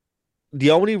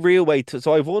the only real way to,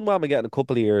 so I've won Whamageddon a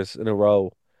couple of years in a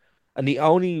row. And the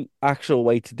only actual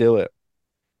way to do it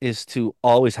is to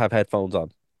always have headphones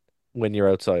on when you're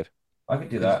outside. I could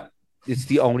do It's, that. it's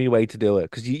the only way to do it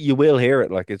because you will hear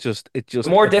it. Like it The just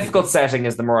more difficult appears. setting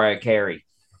is the Mariah Carey.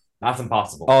 That's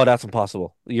impossible. Oh, that's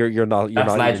impossible. You're That's not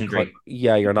even legendary.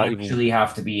 yeah, You you're not even actually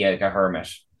have to be like a hermit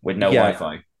with no yeah.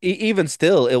 Wi-Fi. Even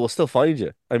still, it will still find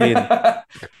you. I mean,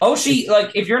 Oh, she it's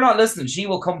like if you're not listening, she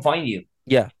will come find you.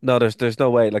 yeah. No, there's no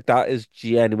way. Like that is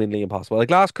genuinely impossible.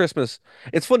 Like Last Christmas,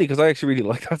 it's funny because I actually really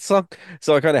like that song,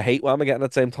 so I kind of hate Wham again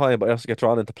at the same time, but I also get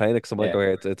drawn into playing it because I'm like, Yeah,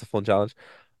 okay, it's a fun challenge.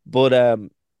 But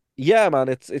yeah, man,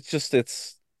 it's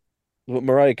with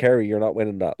Mariah Carey, you're not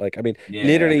winning that. Like, I mean, yeah.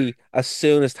 literally as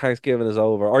soon as Thanksgiving is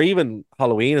over, or even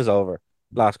Halloween is over,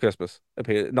 Last Christmas,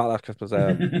 not Last Christmas,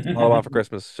 All I Want for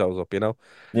Christmas shows up, you know.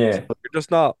 So Yeah. you're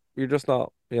just not.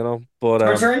 But To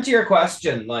return to your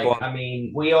question, go like on. I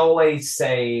mean, we always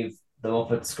save the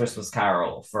Muppets Christmas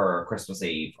Carol for Christmas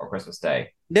Eve or Christmas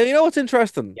Day. Now you know what's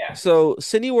interesting. Yeah. So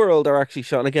Cineworld are actually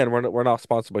showing again. We're not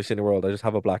sponsored by Cineworld. I just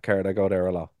have a black card. I go there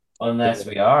a lot. Unless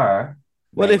we are.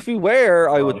 Well, Maybe if we were,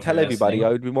 I God, would if you're tell everybody. I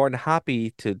listening. would be more than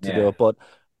happy to do Yeah. it. But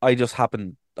I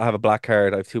have a black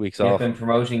card. I have 2 weeks They've off. been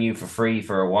promoting you for free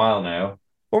for a while now.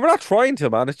 Well, we're not trying to,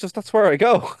 man. It's just that's where I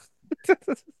go.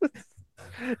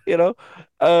 You know.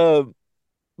 Um,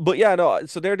 but yeah, no.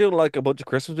 So they're doing like a bunch of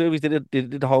Christmas movies. They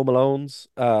did Home Alones,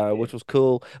 Yeah. which was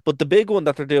cool. But the big one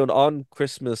that they're doing on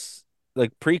Christmas,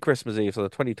 like pre-Christmas Eve, so the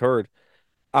 23rd,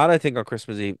 and I think on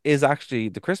Christmas Eve is actually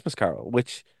the Christmas Carol,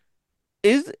 which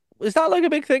is is that like a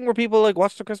big thing where people like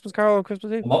watch the Christmas Carol on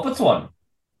Christmas Eve? The Muppets one.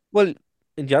 Well,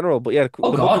 in general, but yeah,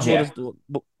 Oh the God, Muppets one yeah. is the one.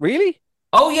 But really?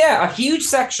 Oh yeah, a huge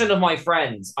section of my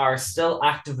friends are still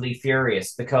actively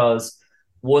furious because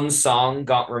one song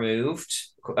got removed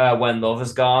when Love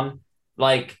Is Gone.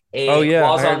 Like Oh it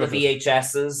yeah, I was heard on the about this.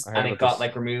 VHSs I heard and about it got this.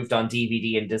 like removed on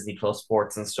DVD and Disney Plus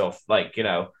Sports and stuff,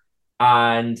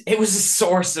 and it was a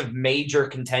source of major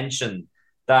contention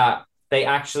that they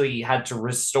actually had to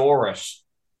restore it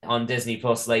on Disney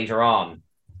Plus later on.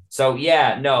 So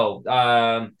yeah, no,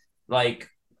 like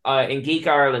in Geek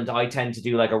Ireland, I tend to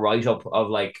do like a write up of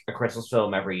like a Christmas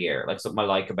film every year, like something I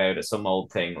like about it, some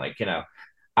old thing,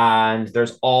 And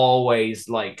there's always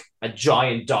like a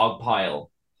giant dog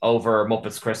pile over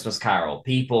Muppets Christmas Carol.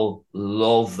 People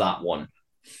love that one.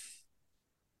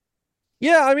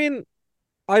 Yeah, I mean,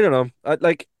 I don't know.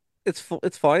 Like, it's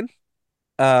fine.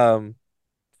 Um,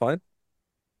 fine.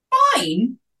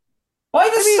 Fine. By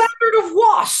the I mean, standard of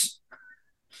what?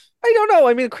 I don't know.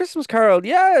 I mean, Christmas Carol.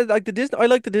 Yeah, like the Disney. I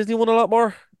like the Disney one a lot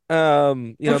more.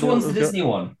 Which one's the Disney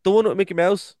one? the one with Mickey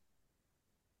Mouse.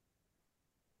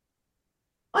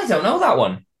 I don't know that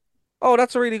one. Oh,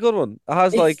 that's a really good one. It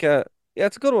has It's yeah,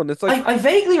 it's a good one. It's like, I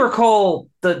vaguely recall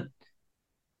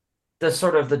the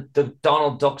sort of the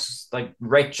Donald Duck's like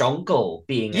rich uncle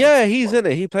being in yeah, he's one. in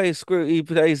it. He plays Scrooge. He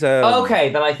plays Okay,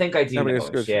 then I think I do Ebenezer know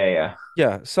it. Scrooge. Yeah, yeah.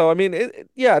 Yeah, so I mean,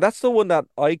 yeah, that's the one that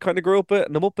I kind of grew up with.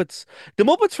 And the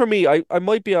Muppets for me, I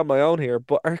might be on my own here,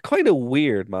 but are kind of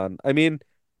weird, man. I mean,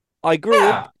 I grew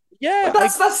up, Yeah. yeah, But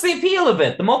that's the appeal of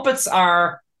it. The Muppets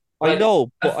are I like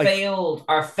know, a but I failed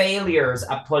are failures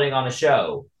at putting on a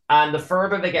show. And the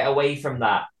further they get away from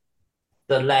that,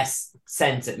 the less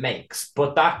sense it makes.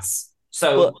 But that's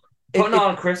but so it putting it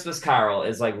on Christmas Carol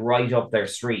is like right up their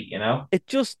street, you know? it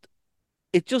just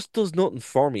it just does nothing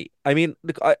for me. I mean,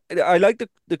 I like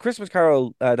the Christmas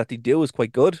Carol that they do is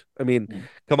quite good. I mean,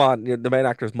 come on, the main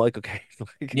actor is Michael Caine.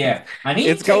 Like Yeah. And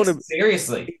he it's going takes to it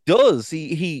seriously. he does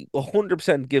he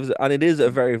 100% gives it, and it is a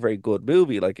very very good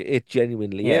movie. Like it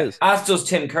genuinely Yeah. is. As does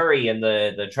Tim Curry in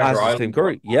the As Treasure does Tim Island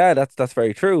one. Curry. Yeah, that's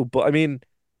very true. But I mean,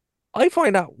 I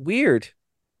find that weird.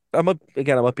 I might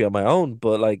be on my own,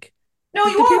 but like No,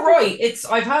 you the are people, right. It's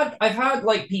I've had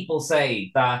like people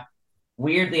say that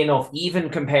weirdly enough, even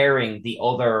comparing the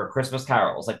other Christmas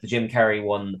carols, like the Jim Carrey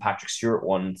one, the Patrick Stewart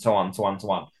one, so on, so on, so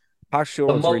on. Pat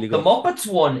Stewart's really The good. Muppets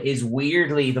one is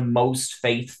weirdly the most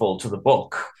faithful to the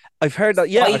book, I've heard that.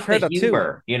 Yeah, I've despite the heard that too.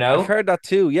 humor, I've heard that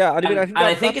too. Yeah, and I mean, I think And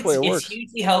I think that's why it it's works.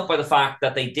 hugely helped by the fact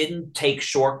that they didn't take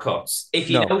shortcuts. If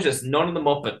you No. notice, none of the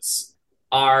Muppets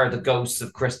are the ghosts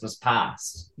of Christmas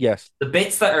past. Yes. The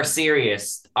bits that are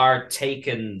serious are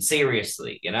taken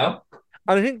seriously, you know?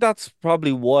 And I think that's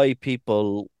probably why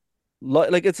people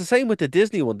like it's the same with the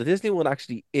Disney one. The Disney one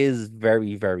actually is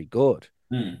very, very good.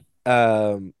 Hmm.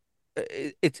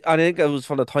 It's and I think it was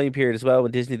from the time period as well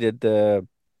when Disney did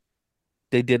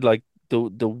they did like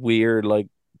the weird like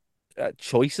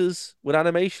choices with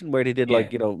animation where they did Yeah.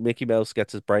 like, Mickey Mouse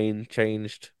gets his brain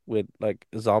changed with like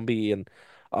a zombie and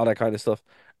all that kind of stuff.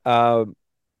 Um,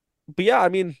 but yeah, I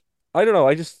mean, I don't know.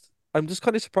 I'm just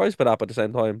kind of surprised by that at the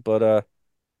same time. But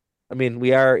I mean,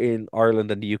 we are in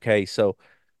Ireland and the UK, so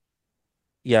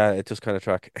yeah, it just kind of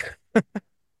track.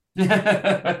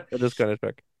 It does kind of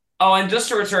track. Oh, and just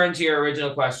to return to your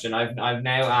original question, I've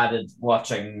now added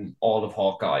watching all of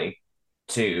Hawkeye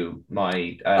to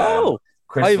my Oh,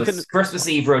 I'm fin Christmas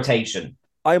Eve rotation.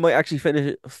 I might actually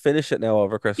finish it now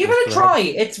over Give Christmas it a because I have try.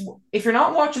 It's if you're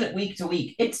not watching it week to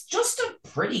week, it's just a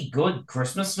pretty good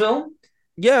Christmas film.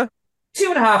 yeah.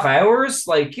 2.5 hours,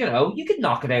 you could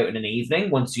knock it out in an evening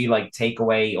once you like take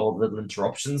away all the little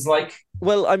interruptions. Like,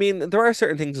 Well, I mean, there are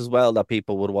certain things as well that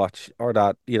people would watch or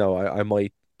that,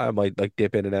 I might like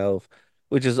dip in and out of,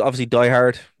 which is obviously Die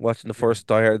Hard, watching the first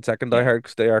Die Hard, second Die yeah, Hard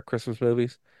because they are Christmas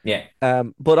movies. yeah,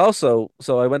 But also,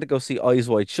 so I went to go see Eyes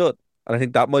Wide Shut, and I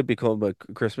think that might become a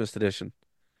Christmas tradition.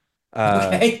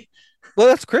 Uh, okay. well,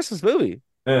 that's a Christmas movie.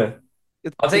 Yeah.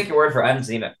 It, I'll it, take your word for it. I haven't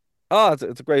seen it. oh,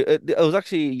 it's a great. It was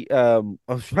actually, I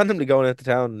was randomly going into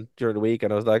town during the week,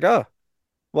 and I was like, oh,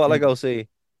 what'll I Hmm. go see?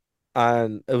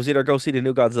 And it was either go see the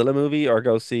new Godzilla movie or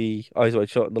go see Eyes Wide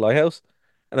Shut in the Lighthouse.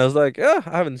 And I was like, yeah,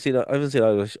 I haven't seen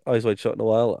Eyes Wide Shut in a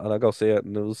while, and I'll go see it.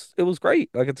 And it was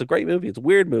great. Like it's a great movie. It's a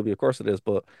weird movie, of course it is,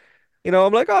 but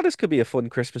I'm like, oh, this could be a fun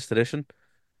Christmas tradition.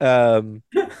 Um,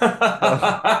 so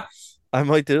I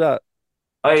might do that.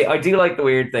 I do like the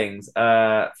weird things.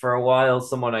 For a while,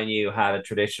 someone I knew had a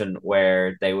tradition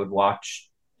where they would watch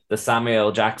the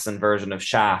Samuel Jackson version of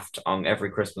Shaft on every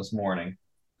Christmas morning,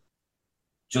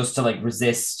 just to like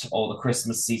resist all the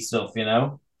Christmassy stuff, you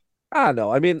know? Ah,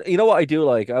 no, I mean, you know what I do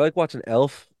like? I like watching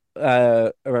Elf.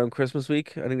 around Christmas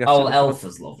week. I think that's Oh, super fun. Elf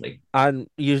is lovely. And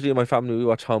usually in my family we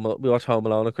watch Home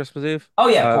Alone on Christmas Eve. Oh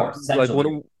yeah, of course, Like essential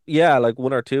view. yeah, like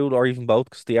one or two or even both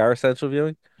because they are essential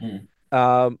viewing. Mm.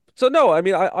 So no, I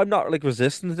mean I'm not like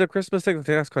resistant to the Christmas thing. I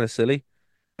think that's kind of silly.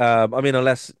 I mean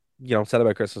unless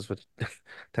celebrate Christmas, which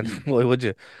then Mm. why would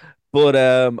you? But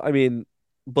I mean,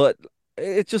 but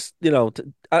it's just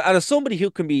and as somebody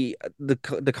who can be the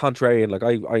contrarian, like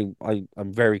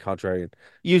I'm very contrarian,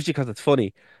 usually because it's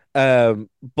funny.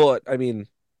 But I mean,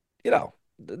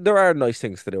 there are nice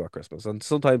things to do at Christmas, and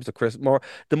sometimes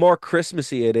the more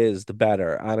Christmassy it is, the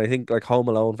better. And I think like Home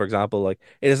Alone, for example, like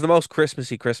it is the most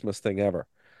Christmassy Christmas thing ever.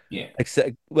 Yeah.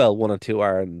 Except, well, one and two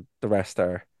are, and the rest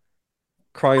are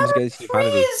crimes against Three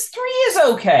humanity. is three is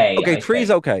okay, Okay, I three's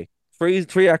think. okay.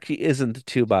 Three actually isn't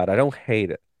too bad. I don't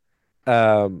hate it.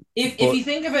 If But you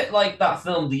think of it like that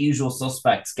film, The Usual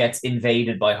Suspects gets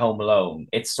invaded by Home Alone,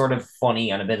 it's sort of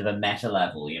funny on a bit of a meta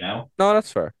level, you know? no,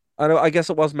 that's fair. I know. I guess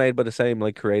it was made by the same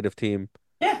like creative team.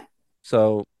 Yeah.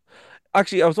 So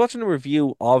actually, I was watching a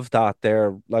review of that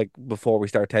there, like before we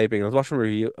start taping. I was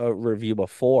watching a review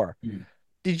of four. Mm.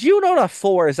 Did you know that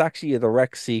four is actually a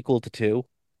direct sequel to two?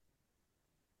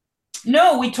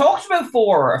 No, we talked about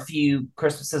four a few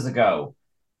Christmases ago,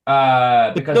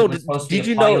 But because no, it was supposed to be did a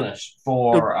you know? pilot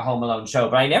No, for a Home Alone show,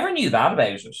 but I never knew that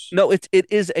about it. no, it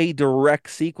is a direct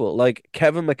sequel. Like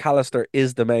Kevin McAllister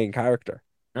is the main character,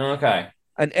 Okay.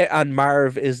 and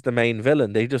Marv is the main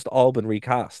villain. They just all been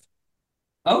recast.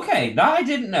 Okay, that I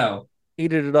didn't know.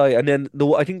 Neither did I. And then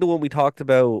I think the one we talked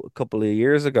about a couple of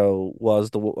years ago was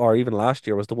or even last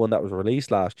year was the one that was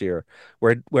released last year,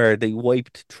 where they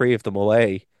wiped three of them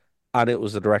away, and it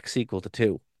was a direct sequel to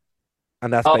two,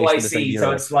 and that's Oh, based I in the same see.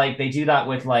 So it's universe. like they do that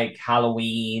with like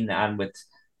Halloween and with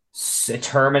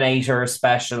Terminator,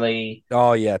 especially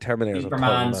Oh yeah, Terminator's a total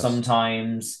Superman. mess.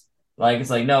 Sometimes, like it's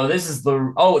like no, this is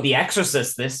the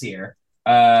Exorcist this year.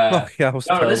 Oh yeah, it was a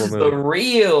No, this terrible is the movie.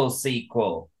 real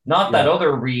sequel, not that Yeah.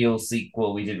 other real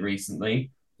sequel we did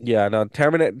recently. Yeah, no,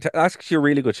 Terminator. That's actually a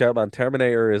really good shout, man.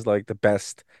 Terminator is like the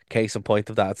best case in point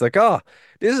of that. It's like, oh,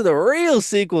 this is the real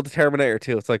sequel to Terminator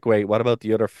 2. It's like, wait, what about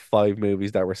the other five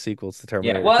movies that were sequels to Yeah,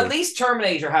 Terminator well, at 2? least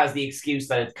Terminator has the excuse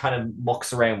that it kind of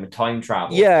mucks around with time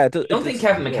travel. Yeah, I don't think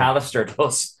Kevin yeah. McAllister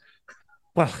does.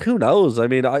 Well, who knows? I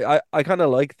mean, I kind of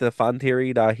like the fan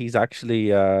theory that he's actually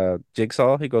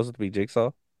Jigsaw. He goes to be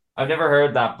Jigsaw. I've never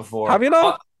heard that Have before. you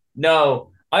not?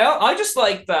 No, I just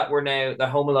like that we're now that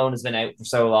Home Alone has been out for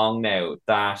so long now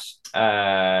that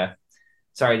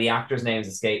sorry, the actor's name's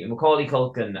escaped me. Macaulay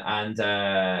Culkin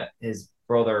and his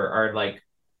brother are like,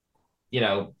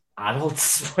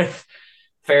 adults with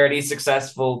fairly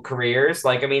successful careers.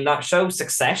 Like, I mean, that show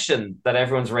Succession that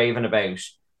everyone's raving about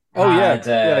Oh yeah, had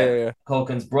yeah, yeah, yeah.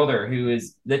 Culkin's brother, who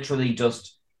is literally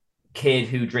just kid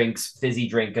who drinks fizzy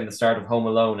drink in the start of Home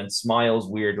Alone and smiles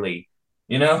weirdly,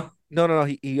 you know? No, no,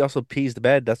 no. He also pees the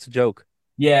bed. That's the joke.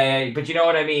 Yeah, yeah, but you know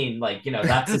what I mean? Like,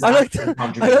 that's his I like acting the,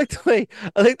 I contribution. like the way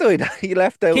I like the way that he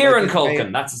left out like Kieran his main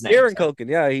Culkin, that's his name. Aaron Sorry. Culkin.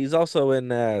 Yeah, he's also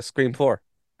in Scream 4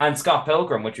 And Scott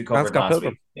Pilgrim, which we and covered Scott last Pilgrim.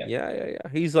 week. Yeah. Yeah, yeah, yeah.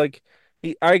 He's like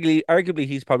he arguably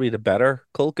he's probably the better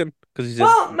Culkin because he's in.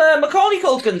 Well, Macaulay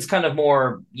Culkin's kind of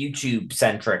more YouTube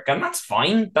centric, and that's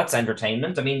fine. That's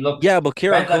entertainment. I mean, look, Yeah, but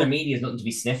Kieran red letter Culkin. media is nothing to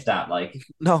be sniffed at. Like,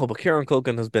 No, but Kieran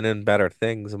Culkin has been in better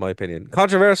things in my opinion.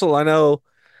 Controversial, I know,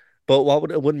 but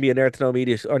it wouldn't be a nerd to know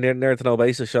media or nerd to know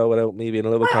basis show without me being a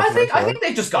little bit I controversial, right? think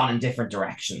they've just gone in different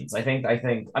directions. I mean,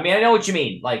 I know what you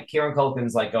mean. Like, Kieran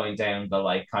Culkin's like going down the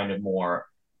like kind of more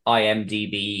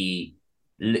IMDb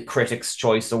Critics'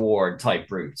 Choice Award type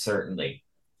route, certainly.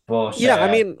 But Yeah, I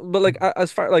mean, but like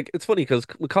as far like it's funny because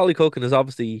Macaulay Culkin is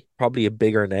obviously probably a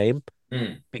bigger name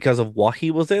mm, because of what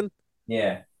he was in.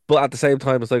 yeah, But at the same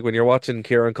time, it's like when you're watching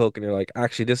Kieran Culkin, you're like,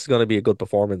 actually, this is going to be a good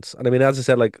performance. And I mean, as I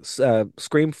said, like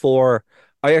Scream 4,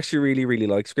 I actually really, really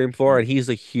like Scream 4, mm, and he's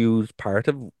a huge part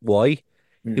of why.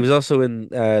 He was mm, also in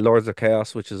Lords of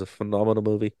Chaos, which is a phenomenal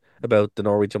movie about the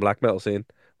Norwegian black metal scene,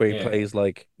 where he yeah. plays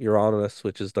like Euronymous,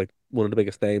 which is like one of the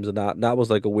biggest names in that. And that was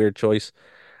like a weird choice.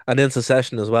 And then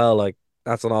Secession as well, like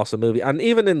that's an awesome movie. And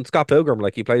even in Scott Pilgrim,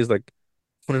 like he plays like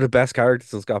one of the best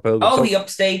characters in Scott Pilgrim. Oh, So he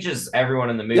upstages everyone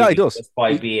in the yeah, he movie does. just by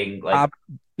He, being uh, like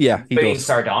yeah, he being does.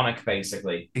 sardonic,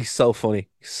 basically. He's so funny.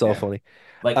 He's so Yeah, funny.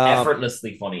 like Um,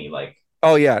 effortlessly funny. Like,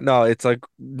 oh yeah, no, it's like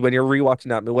when you're rewatching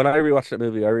that movie. When I rewatch that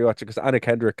movie, I rewatch it because Anna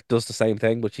Kendrick does the same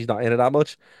thing, but she's not in it that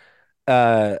much.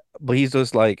 But he's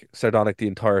just like sardonic the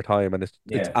entire time, and it's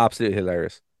yeah. absolutely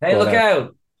hilarious. Hey, But look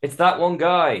out! It's that one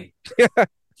guy. he's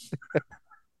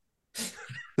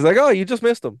like, "Oh, you just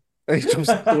missed him," and he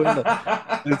jumps out the window.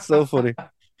 It's so funny.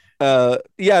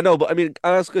 Yeah, no, but I mean,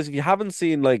 that's because if you haven't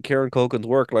seen like Kieran Culkin's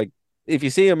work, like if you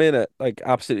see him in it, like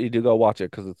absolutely do go watch it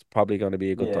because it's probably going to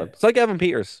be a good Yeah. time. It's like Evan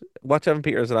Peters. Watch Evan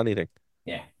Peters in anything.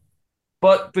 Yeah.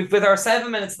 But with our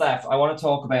 7 minutes left, I want to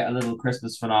talk about a little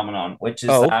Christmas phenomenon, which is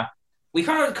Oh that we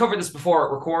kind of covered this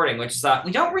before recording, which is that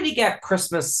we don't really get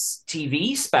Christmas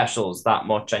TV specials that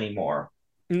much anymore.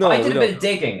 I no, did we a bit don't. of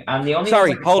digging, and the only ones I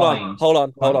Sorry, could hold on, find. hold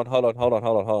on, hold Well, on, hold on, hold on,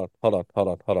 hold on, hold on, hold on, hold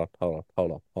on, hold on, hold on,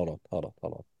 hold on, hold on, hold on,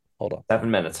 hold on, hold on. 7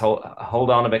 minutes. Hold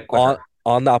on a bit On quicker.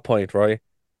 on that point, right?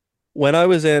 When I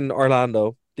was in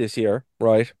Orlando this year,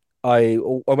 right? I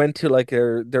went to like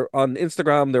there on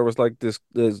Instagram there was like this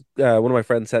one of my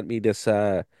friends sent me this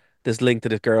link to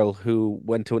this girl who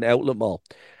went to an outlet mall.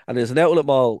 And there's an outlet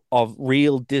mall of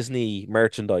real Disney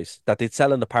merchandise that they'd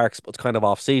sell in the parks, but it's kind of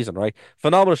off season, right?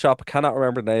 Phenomenal shop. I cannot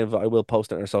remember the name of it. I will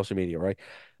post it on our social media, right?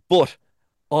 But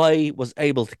I was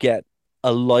able to get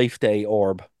a Life Day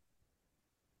orb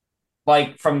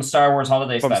Like from the Star Wars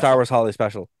Holiday from Star Special. Wars Holiday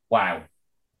Special. Wow.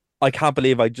 I can't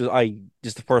believe I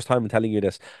just the first time I'm telling you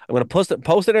this. I'm gonna post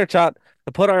it in our chat,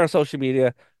 to put it on our social media.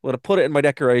 I'm gonna put it in my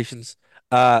decorations.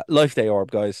 Life Day orb,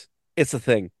 guys. It's a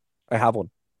thing. I have one.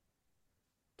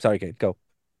 Sorry, Kate, go.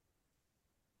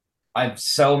 I have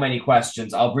so many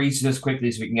questions. I'll breeze through this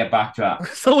quickly so we can get back to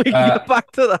So we that. can get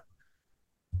back to that.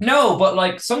 No, but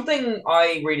like something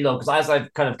I really love, because as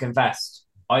I've kind of confessed,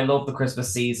 I love the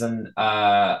Christmas season.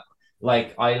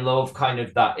 Like I love kind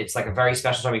of that it's like a very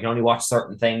special time. You can only watch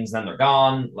certain things and then they're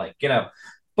gone. Like,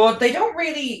 but they don't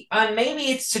really, and maybe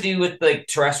it's to do with like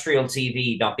terrestrial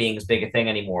TV not being as big a thing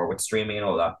anymore with streaming and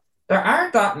all that. There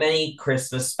aren't that many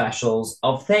Christmas specials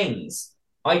of things.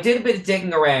 I did a bit of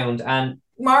digging around, and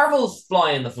Marvel's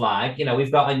flying the flag.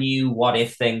 We've got a new What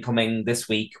If thing coming this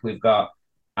week. We've got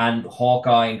and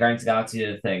Hawkeye and Guardians of the Galaxy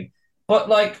did a thing. But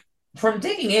like from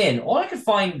digging in, all I could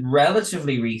find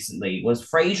relatively recently was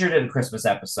Frasier did a Christmas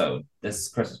episode this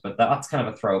Christmas, but that's kind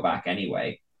of a throwback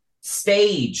anyway.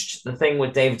 Staged the thing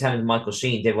with David Tennant and Michael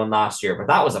Sheen did one last year, but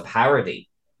that was a parody,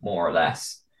 more or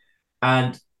less.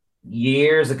 And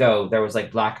years ago there was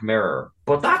like Black Mirror,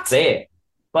 but that's it.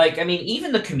 Like, I mean,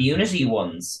 even the Community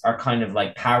ones are kind of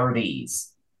like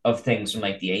parodies of things from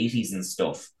like the 80s and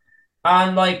stuff.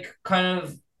 And like, kind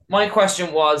of, my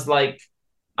question was like,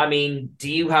 I mean,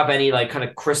 do you have any like kind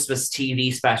of Christmas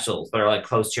TV specials that are like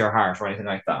close to your heart or anything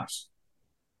like that?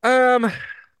 Um,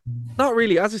 Not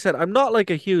really. As I said, I'm not like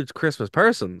a huge Christmas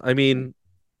person. I mean,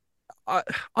 I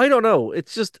I don't know.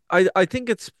 It's just I think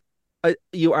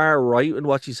you are right in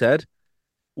what you said,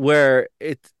 where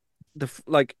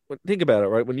like think about it,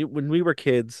 right? When we were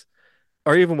kids,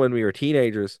 or even when we were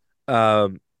teenagers,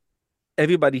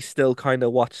 everybody still kind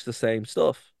of watched the same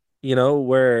stuff,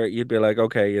 where you'd be like,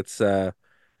 okay, it's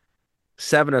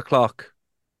 7 o'clock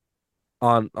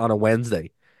on a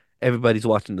Wednesday. Everybody's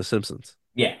watching The Simpsons.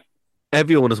 Yeah.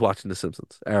 Everyone is watching The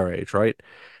Simpsons, our age, right?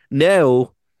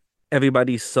 Now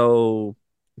everybody's so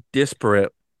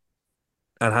disparate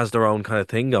and has their own kind of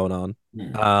thing going on.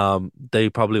 Hmm. They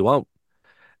probably won't.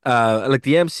 Like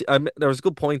the MC, there was a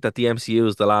good point that the MCU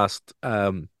is the last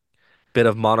bit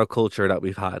of monoculture that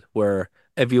we've had, where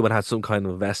everyone had some kind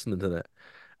of investment in it.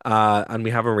 And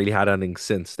we haven't really had anything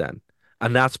since then.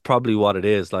 And that's probably what it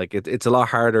is. Like it's a lot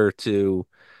harder to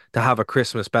have a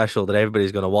Christmas special that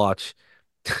everybody's going to watch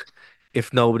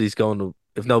if nobody's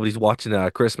watching it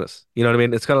at Christmas. You know what I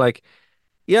mean? It's kind of like,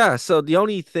 yeah, so the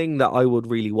only thing that I would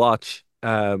really watch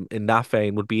in that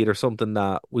vein would be either something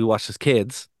that we watched as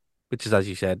kids, which is, as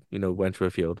you said, went through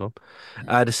a few of them.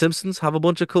 The Simpsons have a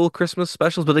bunch of cool Christmas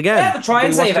specials, but Yeah, again, the Try we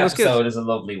and Save watched them as kids. episode is a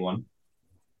lovely one.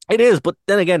 It is, but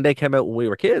then again, they came out when we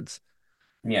were kids.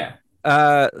 Yeah.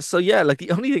 So yeah, like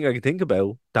the only thing I can think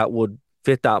about that would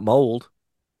fit that mold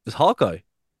is Hawkeye.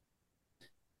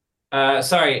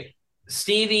 Sorry.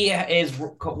 Stevie is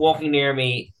walking near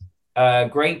me.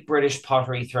 Great British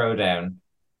Pottery Throwdown.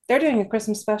 They're doing a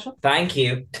Christmas special. Thank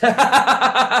you. Thank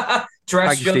you,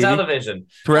 Terrestrial Stevie. television.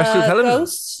 Terrestrial television.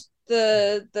 Ghost,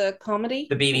 the comedy.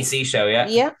 The BBC show, yeah?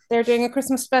 Yeah, they're doing a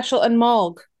Christmas special, and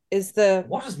Mog is the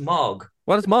What is Mog?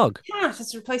 What is Mog? cat.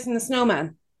 It's replacing the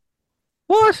snowman.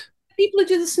 What? People who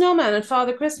do the snowman and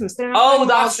Father Christmas, they're not Oh, doing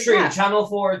that's Mog the true. cat. Channel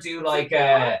 4 do like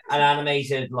an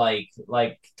animated like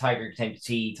Tiger Came to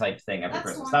Tea type thing every That's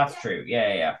Christmas. one, That's yeah. true.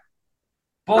 Yeah.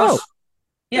 Oh, But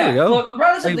there we yeah, go. but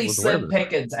relatively I wasn't aware of slim this.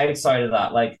 pickings outside of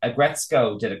that. Like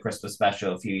Agretzko did a Christmas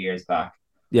special a few years back.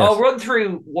 Yes. I'll run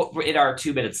through what in our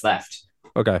 2 minutes left.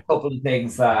 Okay. A couple of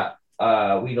things that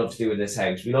we love to do in this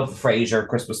house. We love the Frasier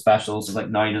Christmas specials. There's like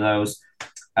 9 of those.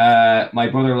 My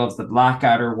brother loves the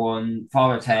Blackadder one.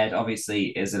 Father Ted obviously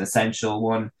is an essential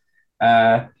one.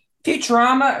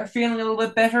 Futurama are feeling a little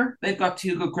bit better. They've got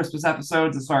 2 good Christmas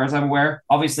episodes as far as I'm aware.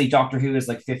 Obviously, Doctor Who is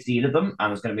like 15 of them, and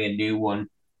there's going to be a new one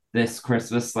this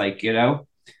Christmas, like, you know.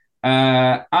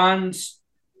 And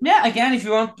yeah, again, if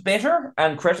you want bitter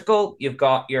and critical, you've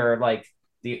got your like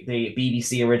the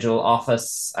BBC original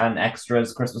Office and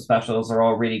Extras Christmas specials are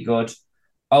all really good.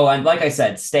 Oh, and like I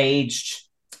said, staged.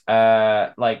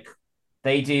 Like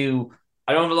they do.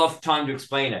 I don't have enough time to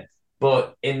explain it,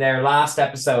 but in their last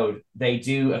episode, they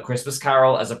do a Christmas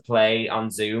Carol as a play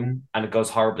on Zoom, and it goes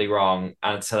horribly wrong,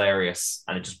 and it's hilarious,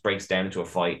 and it just breaks down into a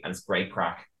fight, and it's great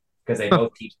crack because they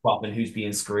both keep swapping who's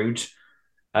being screwed.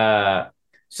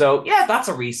 So yeah, that's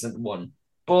a recent one.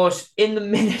 But in the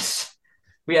minute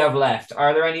we have left,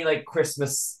 are there any like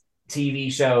Christmas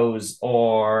TV shows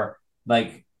or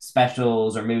like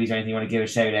specials or movies or anything you want to give a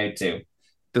shout out to?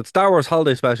 The Star Wars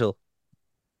Holiday Special.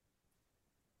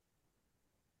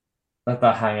 Let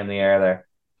that hang in the air there.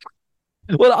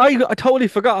 Well, I totally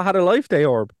forgot I had a Life Day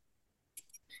orb.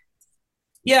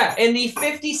 Yeah, in the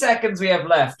 50 seconds we have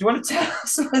left, do you want to tell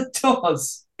us what it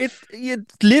does? It's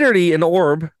literally an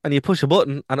orb, and you push a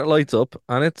button, and it lights up,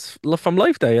 and it's from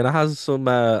Life Day, and it has some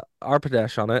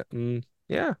Arpadesh on it, and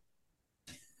yeah.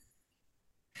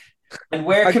 And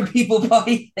where can people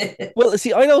buy it? Well,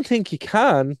 see, I don't think you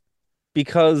can,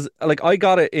 because like I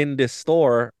got it in this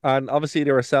store, and obviously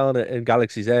they were selling it in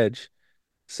Galaxy's Edge.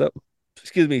 So,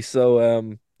 excuse me.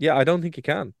 So, yeah, I don't think you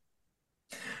can.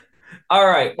 All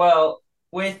right. Well,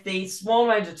 with the small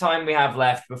amount of time we have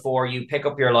left before you pick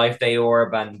up your Life Day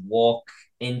orb and walk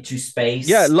into space.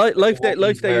 Yeah, Life Day,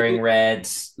 wearing red.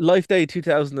 Life Day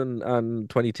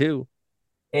 2022.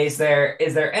 Is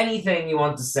there anything you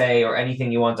want to say or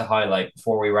anything you want to highlight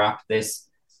before we wrap this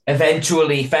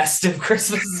eventually festive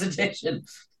Christmas edition?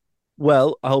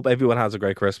 Well, I hope everyone has a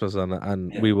great Christmas,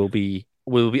 and we will be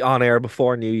on air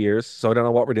before New Year's. So I don't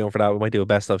know what we're doing for that. We might do a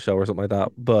best of show or something like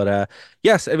that. But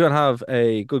yes, everyone have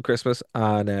a good Christmas,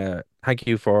 and thank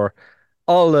you for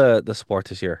all the support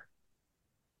this year.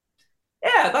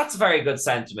 Yeah, that's a very good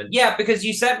sentiment. Yeah, because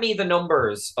you sent me the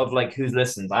numbers of like who's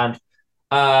listened, and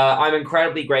I'm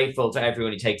incredibly grateful to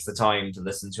everyone who takes the time to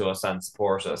listen to us and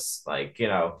support us. Like, you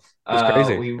know, it's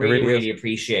crazy. We really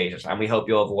appreciate it, and we hope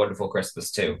you all have a wonderful Christmas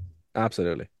too.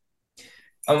 Absolutely.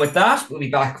 And with that, we'll be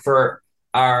back for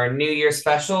our New Year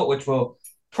special, which will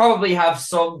probably have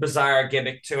some bizarre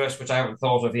gimmick to it, which I haven't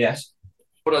thought of yet.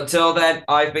 But until then,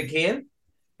 I've been Cian.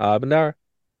 I've been Dara.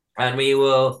 And we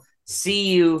will see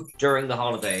you during the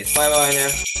holidays. Bye-bye now.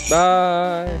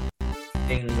 Bye.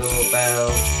 Jingle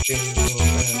bells, jingle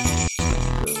bells,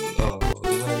 jingle all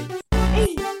the way.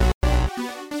 Hey.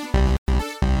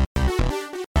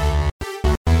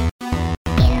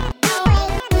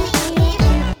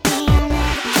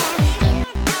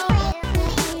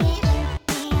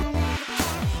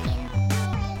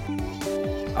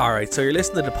 All right, so you're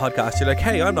listening to the podcast. You're like,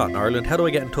 hey, I'm not in Ireland. How do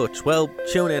I get in touch? Well,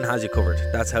 TuneIn has you covered.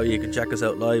 That's how you can check us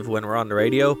out live when we're on the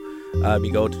radio.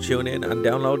 You go to TuneIn and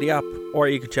download the app, or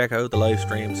you can check out the live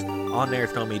streams on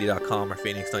nerdtoknowmedia.com or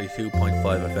Phoenix 92.5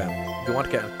 FM. If you want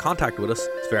to get in contact with us,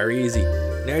 it's very easy.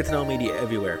 Nerd to Know Media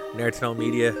everywhere. Nerd to Know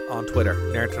Media on Twitter,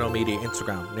 Nerd to Know Media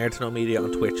Instagram, Nerd to Know Media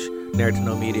on Twitch, Nerd to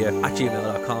Know Media at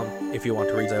gmail.com if you want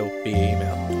to reach out via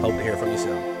email. Hope to hear from you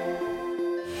soon.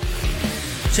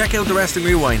 Check out the Wrestling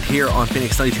Rewind here on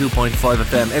Phoenix 92.5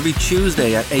 FM every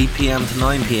Tuesday at 8 p.m. to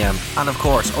 9 p.m. And of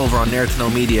course, over on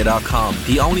nerdtoknowmedia.com,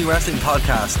 the only wrestling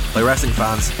podcast by wrestling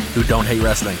fans who don't hate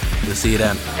wrestling. We'll see you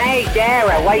then. Hey,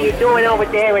 Dara, what are you doing over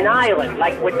there in Ireland?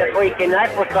 Like with the freaking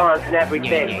leprechauns and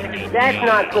everything. That's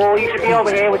not cool. You should be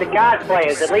over here with the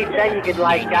cosplayers. At least then you could,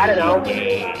 like, I don't know,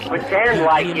 pretend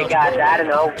like you got, I don't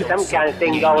know, some kind of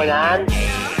thing going on.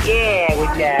 Yeah,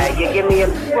 with you give me a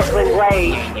Brooklyn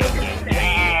Rage.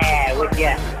 With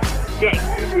you.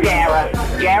 Dara.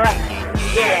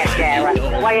 Yeah,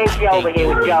 Dara. Why ain't you over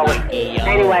here with Joey?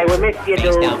 Anyway, we missed you,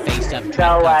 dude. So, this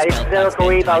is Bill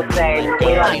Karibo saying,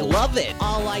 I love it.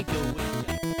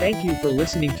 Thank you for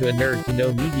listening to a Nerd to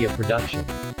Know Media production.